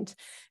didn't.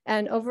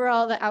 And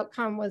overall, the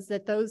outcome was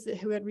that those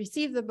who had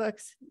received the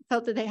books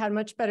felt that they had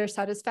much better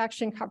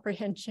satisfaction,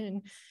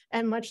 comprehension,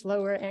 and much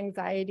lower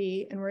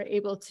anxiety, and were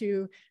able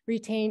to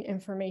retain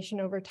information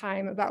over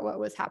time about what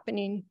was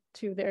happening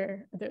to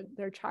their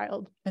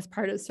child as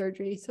part of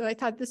surgery. So I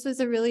thought this was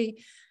a really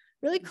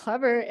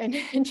clever and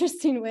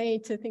interesting way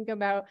to think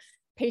about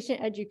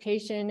patient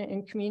education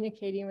and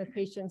communicating with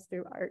patients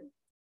through art.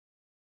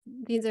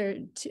 These are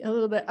a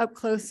little bit up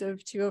close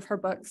of 2 of her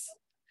books.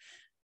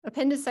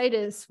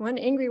 Appendicitis, One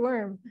Angry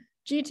Worm,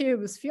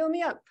 G-tubes, Fuel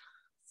Me Up.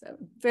 So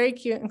very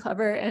cute and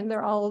clever, and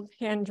they're all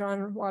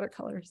hand-drawn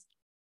watercolors.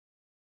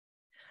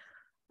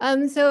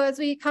 So as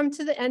we come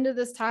to the end of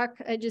this talk,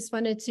 I just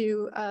wanted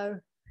to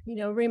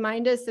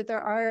remind us that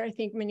there are, I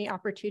think, many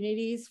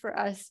opportunities for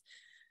us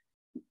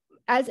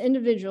as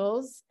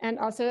individuals and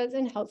also as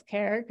in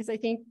healthcare, because I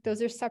think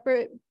those are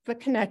separate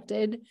but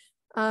connected,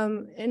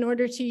 in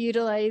order to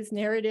utilize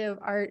narrative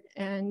art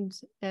and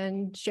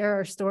share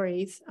our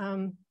stories.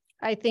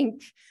 I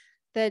think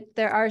that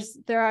there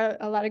are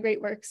a lot of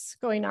great works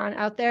going on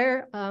out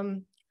there.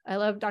 I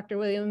love Dr.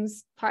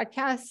 Williams'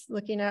 podcast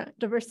looking at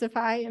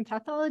diversify and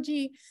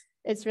pathology.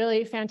 It's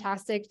really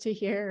fantastic to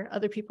hear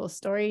other people's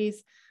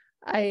stories.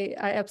 I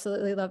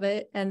absolutely love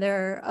it. And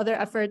there are other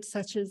efforts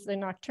such as the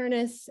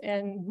Nocturnus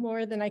and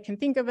more than I can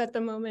think of at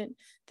the moment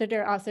that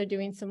are also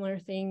doing similar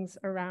things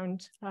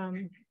around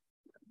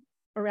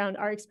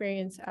our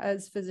experience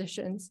as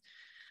physicians.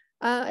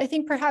 I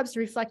think perhaps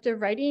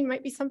reflective writing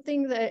might be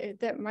something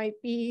that might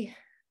be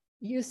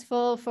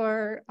useful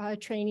for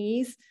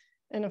trainees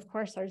and of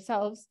course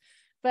ourselves.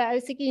 But I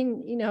was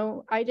thinking,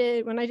 when I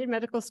did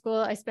medical school,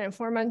 I spent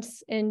 4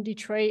 months in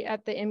Detroit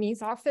at the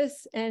ME's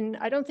office. And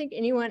I don't think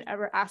anyone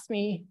ever asked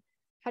me,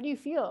 how do you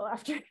feel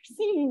after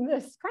seeing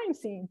this crime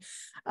scene?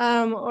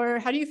 Or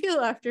how do you feel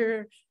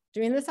after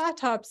doing this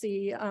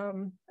autopsy?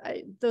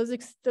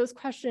 Those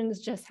questions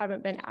just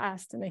haven't been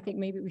asked. And I think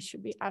maybe we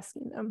should be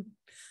asking them.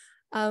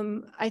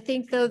 I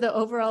think, though, the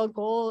overall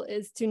goal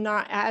is to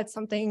not add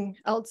something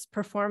else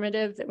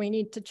performative that we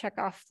need to check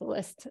off the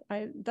list.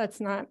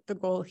 That's not the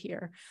goal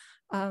here.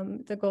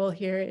 The goal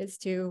here is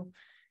to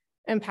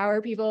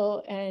empower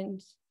people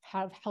and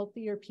have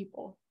healthier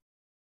people.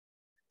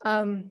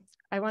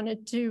 I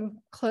wanted to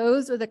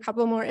close with a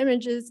couple more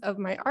images of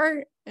my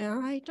art,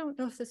 and I don't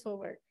know if this will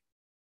work.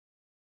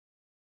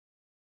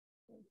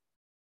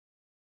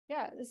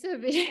 Yeah, this is a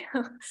video.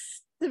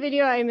 The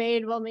video I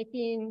made while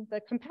making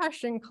the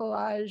compassion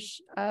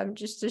collage,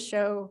 just to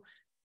show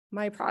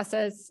my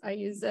process. I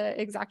use an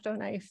X-Acto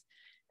knife,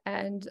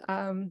 and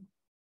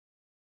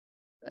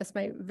that's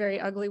my very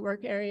ugly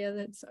work area.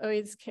 That's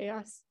always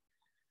chaos.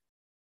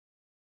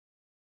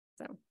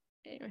 So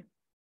anyway,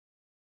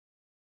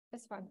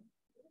 it's fun.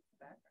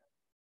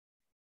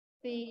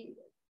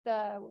 The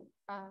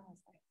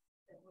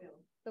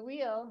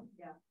wheel.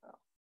 Yeah. Oh,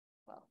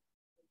 well.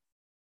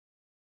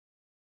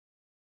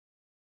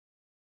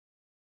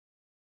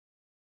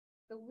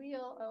 The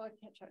wheel, I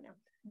can't show it now.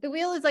 The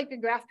wheel is like a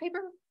graph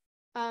paper.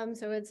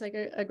 So it's like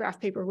a graph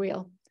paper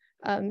wheel.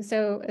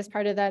 So as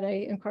part of that,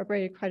 I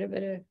incorporated quite a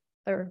bit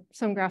or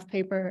some graph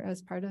paper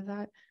as part of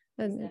that.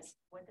 And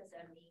what does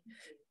that mean?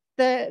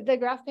 The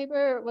graph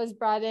paper was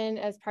brought in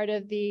as part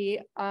of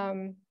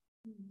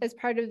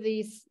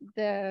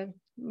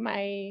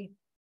my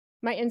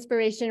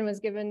inspiration was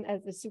given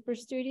as the super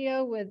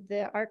studio with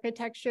the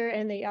architecture,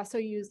 and they also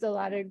used a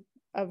lot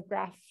of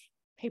graph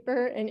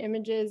paper and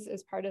images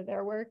as part of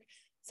their work.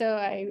 So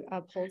I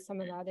pulled some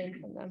of that in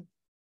from them.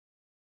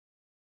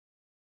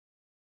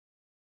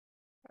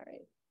 All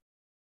right.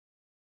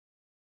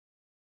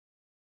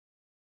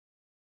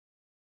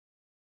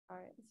 All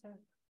right, so.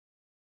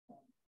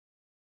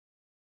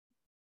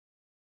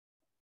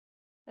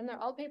 And they're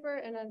all paper,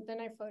 and then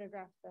I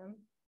photographed them.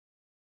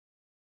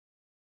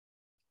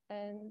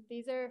 And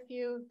these are a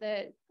few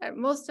that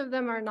most of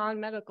them are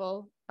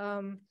non-medical,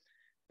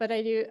 but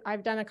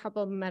I've done a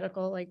couple of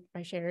medical, like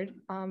I shared.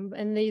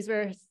 And these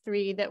were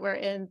 3 that were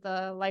in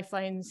the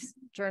Lifelines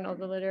journal,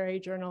 the literary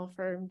journal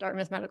for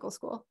Dartmouth Medical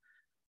School.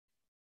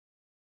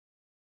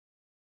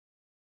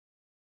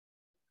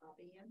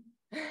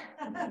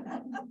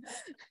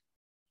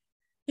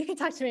 You can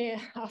talk to me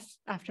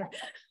after.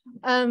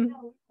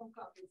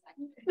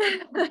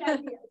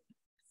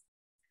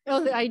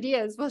 Oh, the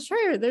ideas. Well,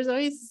 sure. There's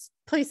always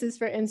places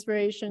for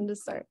inspiration to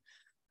start.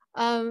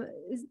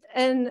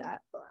 And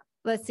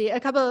let's see, a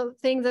couple of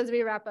things as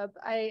we wrap up.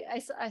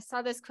 I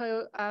saw this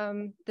quote.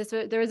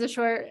 There was a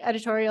short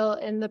editorial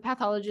in the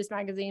Pathologist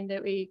magazine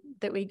that we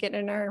get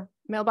in our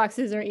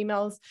mailboxes or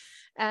emails,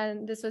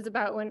 and this was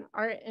about when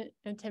art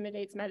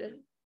imitates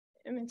medicine.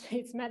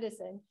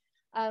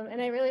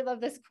 And I really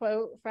love this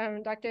quote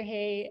from Dr.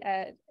 Hay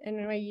at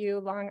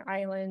NYU Long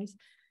Island.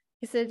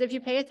 He says, if you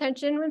pay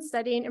attention when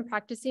studying and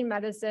practicing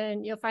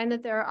medicine, you'll find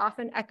that there are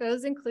often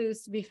echoes and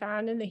clues to be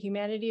found in the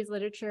humanities,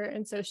 literature,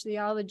 and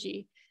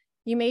sociology.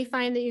 You may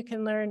find that you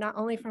can learn not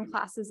only from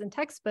classes and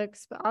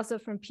textbooks, but also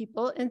from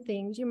people and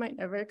things you might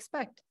never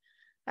expect.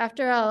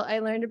 After all, I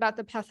learned about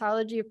the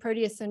pathology of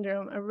Proteus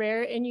syndrome, a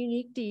rare and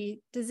unique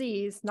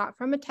disease, not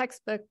from a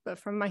textbook, but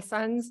from my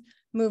son's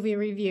movie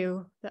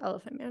review, The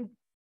Elephant Man.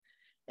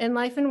 In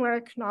life and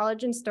work,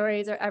 knowledge and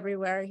stories are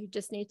everywhere. You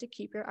just need to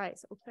keep your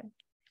eyes open.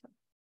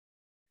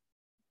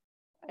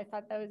 I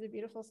thought that was a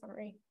beautiful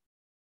summary.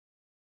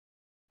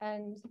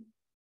 And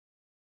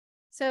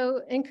so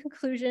in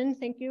conclusion,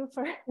 thank you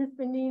for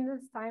spending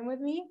this time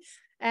with me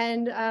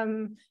and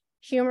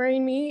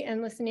humoring me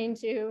and listening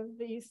to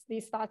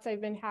these thoughts I've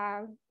been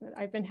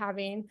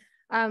having.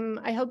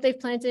 I hope they've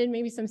planted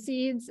maybe some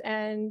seeds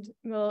and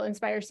will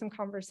inspire some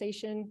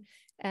conversation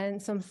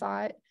and some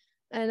thought.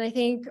 And I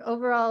think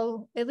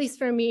overall, at least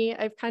for me,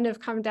 I've kind of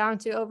come down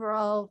to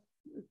overall,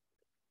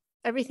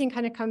 everything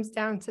kind of comes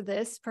down to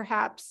this,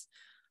 perhaps,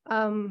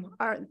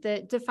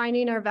 that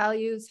defining our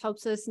values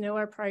helps us know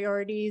our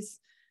priorities,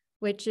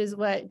 which is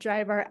what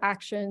drive our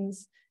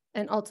actions,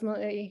 and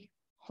ultimately,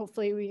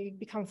 hopefully we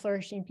become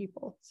flourishing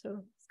people.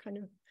 So it's kind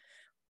of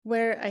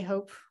where I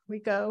hope we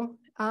go.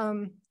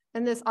 And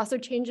this also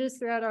changes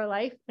throughout our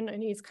life and it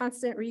needs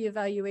constant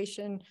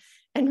reevaluation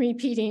and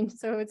repeating.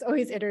 So it's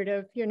always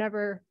iterative. You're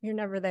never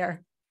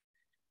there.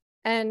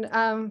 And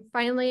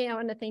finally, I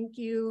want to thank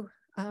you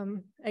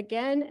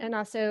again, and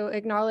also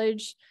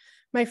acknowledge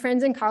my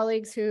friends and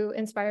colleagues who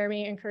inspire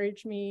me,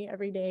 encourage me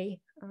every day.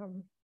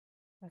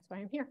 That's why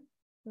I'm here.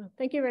 So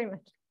thank you very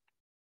much.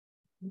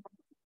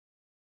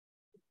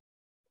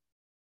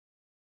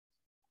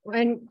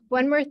 And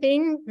one more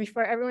thing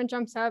before everyone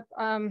jumps up,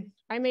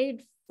 I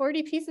made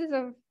 40 pieces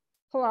of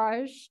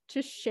collage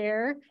to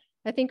share.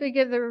 I think we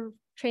give the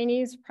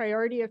trainees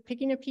priority of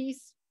picking a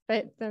piece,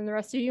 but then the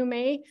rest of you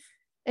may.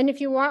 And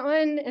if you want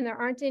one and there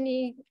aren't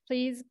any,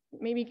 please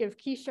maybe give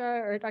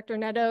Keisha or Dr.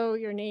 Neto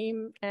your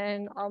name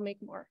and I'll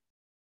make more.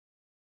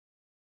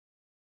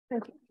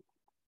 Thank you.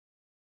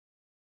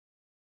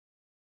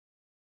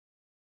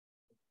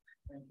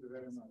 Thank you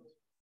very much.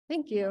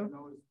 Thank you.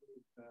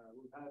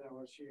 We've had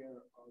our share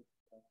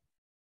of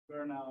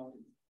burnout,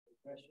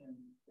 depression,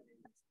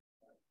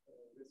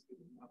 this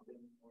is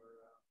nothing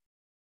more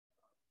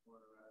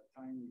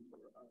timely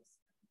for us.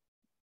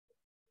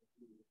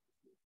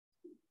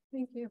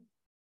 Thank you.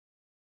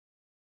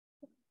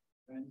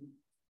 I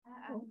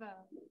have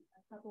a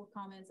couple of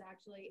comments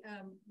actually.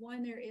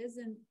 One,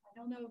 I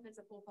don't know if it's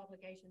a full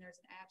publication,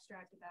 there's an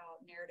abstract about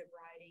narrative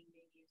writing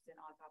being used in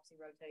autopsy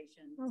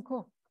rotations. Oh,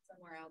 cool.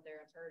 Somewhere out there,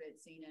 I've heard it,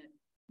 seen it,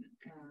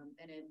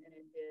 and it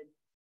did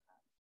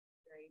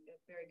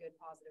very good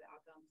positive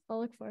outcomes.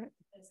 I'll look for it.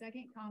 The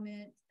second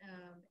comment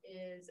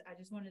is I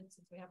just wanted,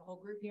 since we have a whole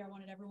group here, I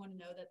wanted everyone to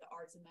know that the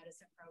Arts and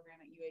Medicine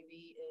program at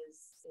UAB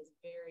is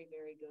very,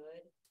 very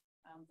good.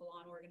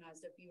 Falon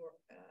organized a few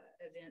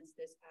events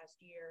this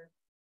past year.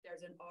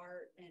 There's an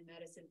art and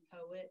medicine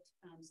poet,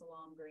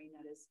 Salam Green,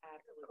 that is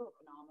absolutely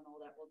phenomenal,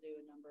 that will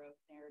do a number of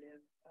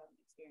narrative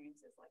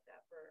experiences like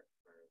that for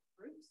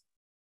groups.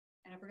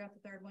 And I forgot the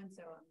third one,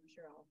 so I'm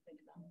sure I'll think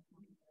about it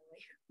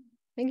later.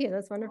 Thank you.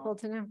 That's wonderful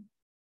to know.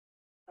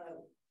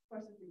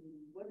 Question for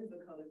you. What is the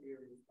color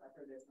theory? I've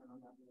heard that term.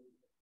 I'm not really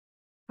sure.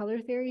 Color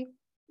theory?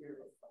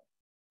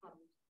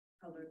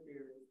 Color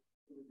theory.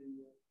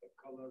 The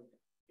color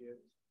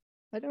gives.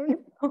 I don't know.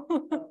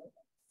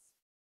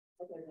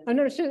 I'm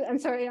not sure. I'm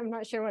sorry. I'm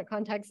not sure what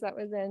context that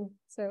was in.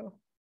 So.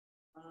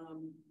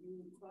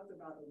 You talked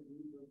about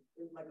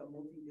it's like a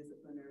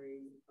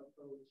multidisciplinary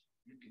approach,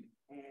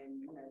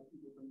 and you had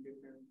people from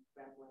different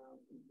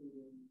backgrounds,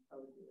 including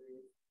color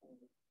theory.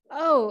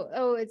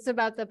 Oh, it's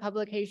about the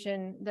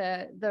publication,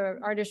 the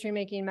Artistry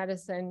Making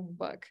Medicine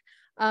book.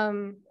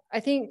 I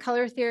think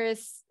color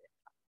theorists,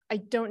 I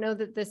don't know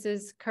that this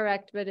is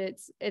correct, but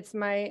this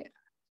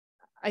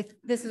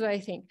is what I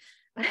think.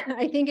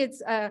 I think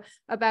it's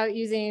about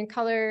using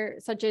color,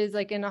 such as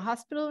like in a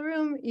hospital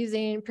room,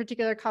 using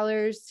particular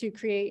colors to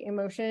create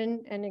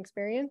emotion and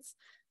experience.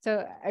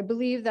 So I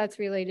believe that's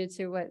related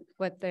to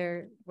what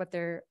they're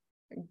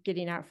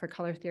getting at for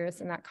color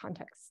theorists in that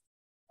context.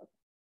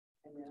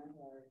 And then I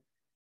have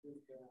this,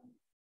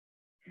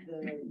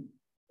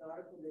 the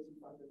article that you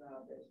talked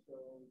about that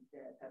showed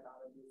that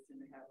pathologists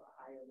tend to have a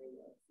higher rate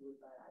of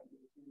suicide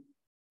ideation.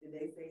 Did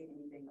they say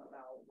anything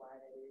about why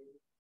that is?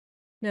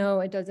 No,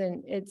 it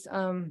doesn't. It's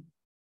a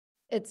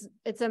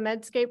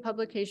Medscape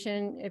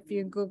publication. If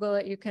you Google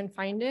it, you can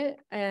find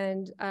it.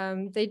 And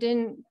they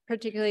didn't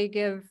particularly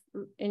give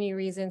any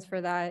reasons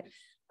for that.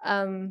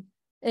 And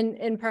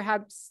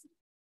perhaps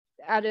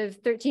out of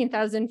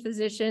 13,000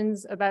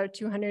 physicians, about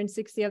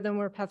 260 of them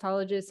were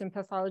pathologists, and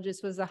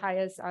pathologists was the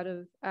highest out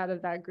of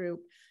that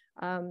group.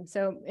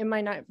 So it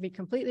might not be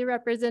completely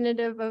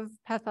representative of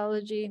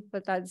pathology,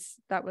 but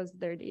that was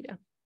their data.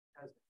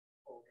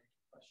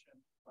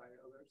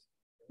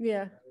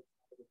 Yeah.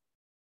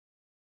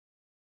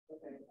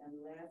 Okay, and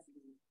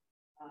lastly,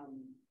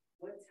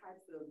 what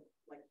types of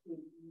like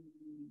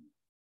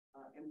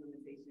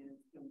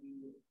implementations can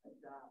we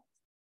adopt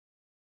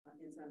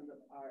in terms of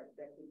art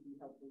that could be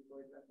helpful for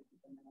addressing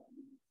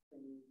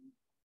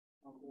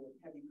or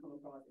have you come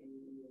across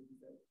any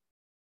research?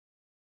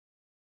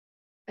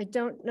 I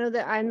don't know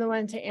that I'm the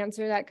one to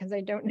answer that because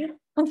I don't know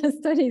all the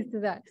studies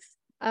to that.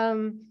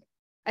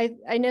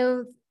 I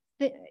know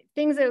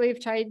things that we've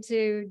tried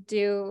to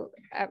do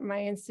at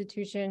my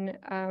institution.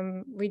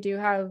 We do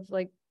have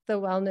like the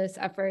wellness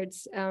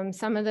efforts.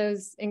 Some of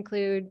those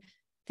include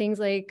things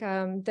like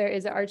there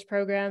is an arts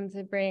program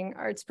to bring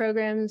arts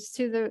programs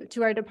to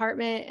our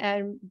department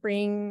and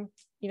bring,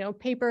 you know,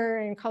 paper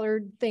and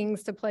colored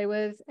things to play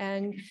with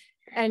and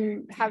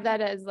have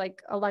that as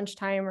like a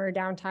lunchtime or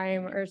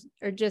downtime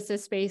or just a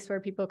space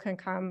where people can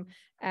come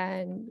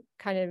and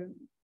kind of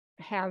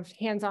have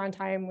hands-on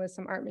time with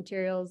some art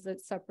materials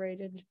that's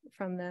separated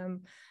from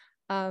them.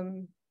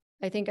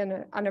 I think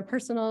on a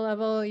personal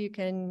level, you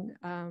can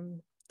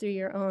do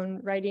your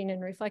own writing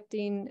and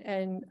reflecting,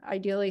 and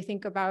ideally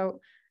think about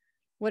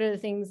what are the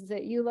things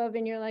that you love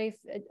in your life.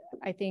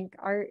 I think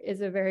art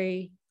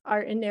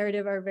and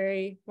narrative are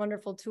very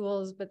wonderful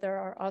tools, but there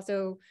are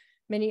also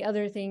many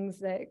other things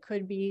that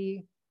could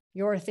be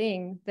your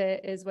thing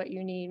that is what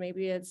you need.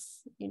 Maybe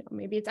it's, you know,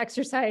 maybe it's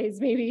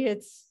exercise, maybe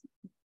it's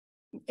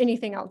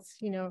anything else,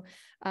 you know.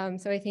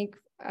 So I think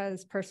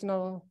as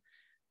personal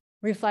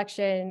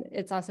reflection,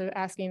 it's also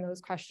asking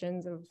those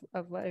questions of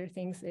what are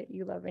things that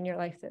you love in your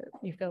life that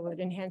you feel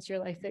would enhance your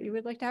life that you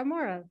would like to have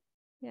more of.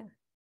 Yeah.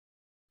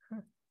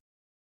 Huh.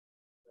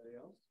 Anybody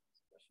else?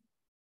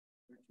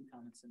 There are 2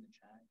 comments in the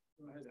chat.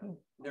 Go ahead.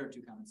 There are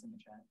 2 comments in the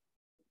chat.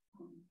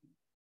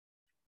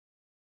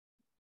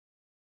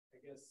 I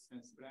guess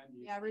since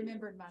Brandy, Yeah, I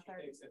remembered my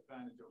third. Takes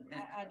advantage of it.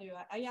 I do.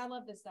 Yeah, I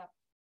love this stuff.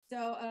 So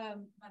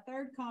my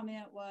third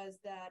comment was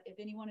that if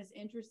anyone is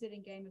interested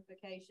in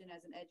gamification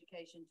as an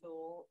education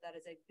tool, that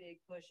is a big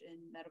push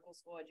in medical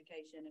school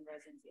education and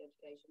residency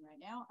education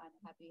right now. I'm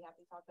happy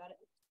to talk about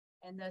it.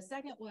 And the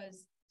second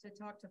was to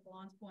talk to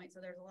Falon's point. So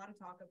there's a lot of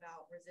talk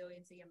about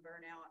resiliency and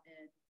burnout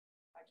and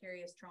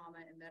vicarious trauma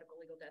in medical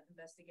legal death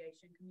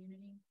investigation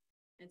community.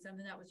 And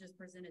something that was just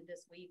presented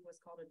this week was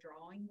called a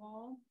drawing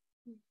wall.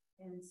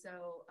 And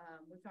so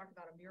we've talked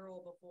about a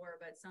mural before,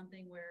 but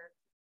something where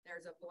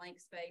there's a blank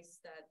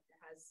space that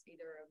has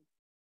either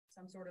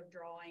some sort of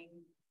drawing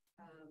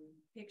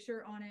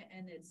picture on it,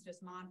 and it's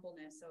just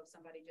mindfulness. So if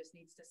somebody just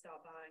needs to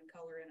stop by and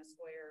color in a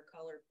square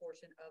colored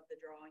portion of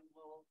the drawing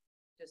wall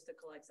just to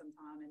collect some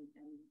time and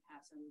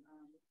have some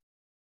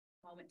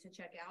moment to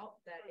check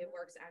out, that it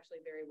works actually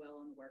very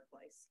well in the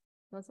workplace.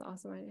 That's an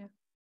awesome idea.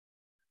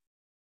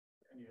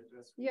 Can you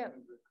address? Yeah.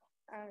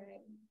 All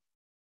right.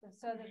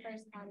 So the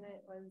first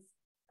comment was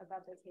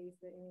about the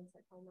case that immune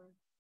sarcoma.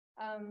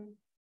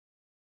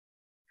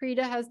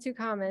 Frida has 2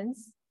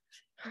 comments.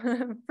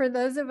 For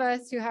those of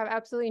us who have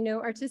absolutely no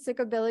artistic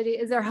ability,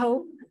 is there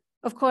hope?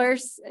 Of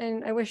course,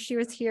 and I wish she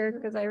was here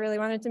because I really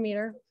wanted to meet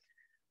her.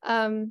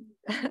 I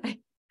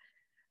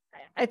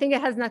think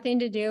it has nothing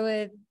to do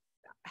with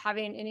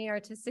having any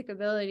artistic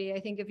ability. I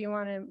think if you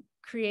want to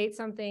create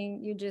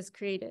something, you just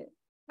create it.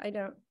 I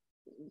don't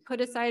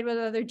put aside what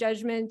other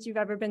judgments you've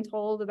ever been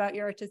told about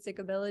your artistic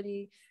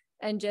ability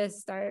and just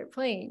start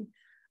playing.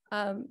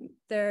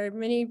 There are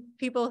many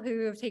people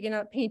who have taken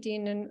up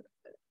painting and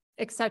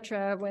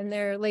etc. when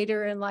they're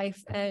later in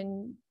life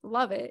and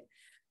love it.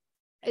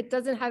 It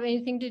doesn't have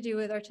anything to do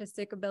with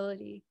artistic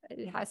ability.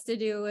 It has to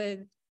do with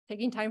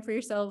taking time for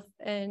yourself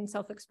and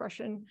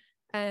self-expression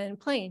and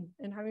playing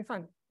and having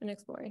fun and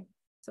exploring.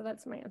 So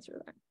that's my answer to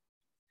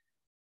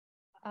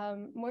that.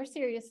 More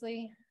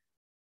seriously,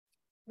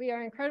 we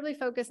are incredibly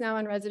focused now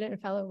on resident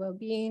and fellow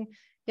well-being,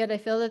 yet I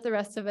feel that the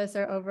rest of us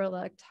are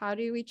overlooked. How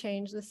do we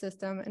change the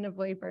system and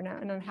avoid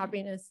burnout and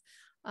unhappiness?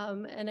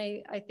 And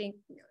I think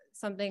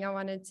something I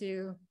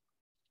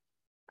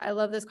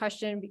love this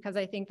question because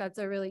I think that's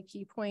a really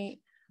key point,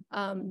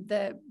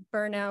 that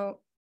burnout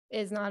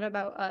is not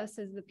about us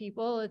as the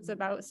people, it's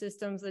about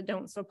systems that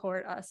don't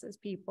support us as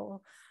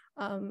people.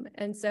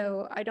 And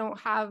so I don't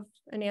have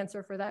an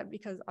answer for that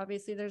because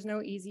obviously there's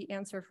no easy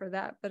answer for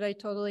that, but I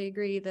totally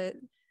agree that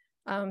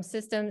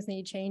systems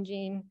need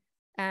changing,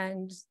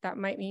 and that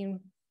might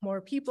mean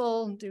more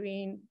people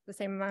doing the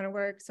same amount of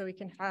work so we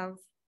can have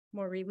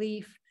more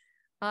relief.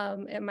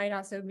 It might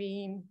also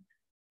mean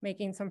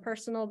making some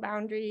personal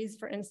boundaries.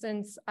 For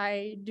instance,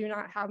 I do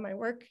not have my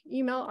work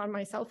email on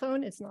my cell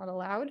phone. It's not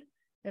allowed.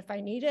 If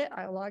I need it,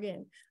 I'll log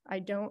in. I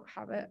don't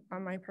have it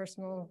on my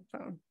personal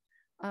phone.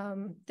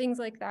 Things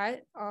like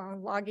that,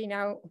 logging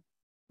out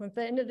at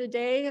the end of the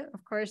day.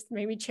 Of course,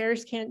 maybe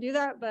chairs can't do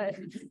that, but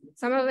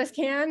some of us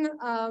can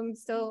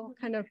still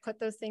kind of put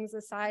those things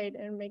aside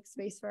and make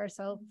space for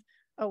ourselves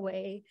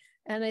away.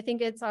 And I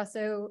think it's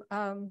also,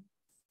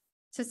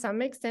 to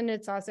some extent,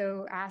 it's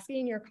also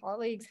asking your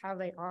colleagues how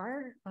they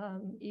are.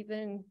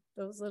 Even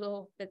those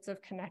little bits of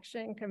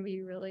connection can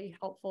be really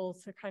helpful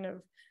to kind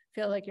of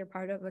feel like you're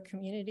part of a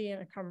community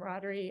and a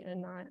camaraderie and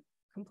not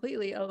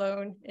completely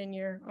alone in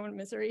your own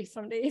misery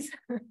some days.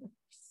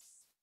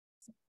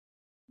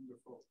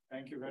 Wonderful.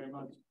 Thank you very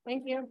much.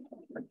 Thank you.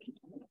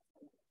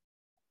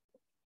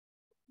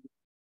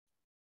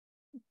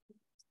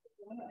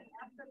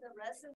 After the rest of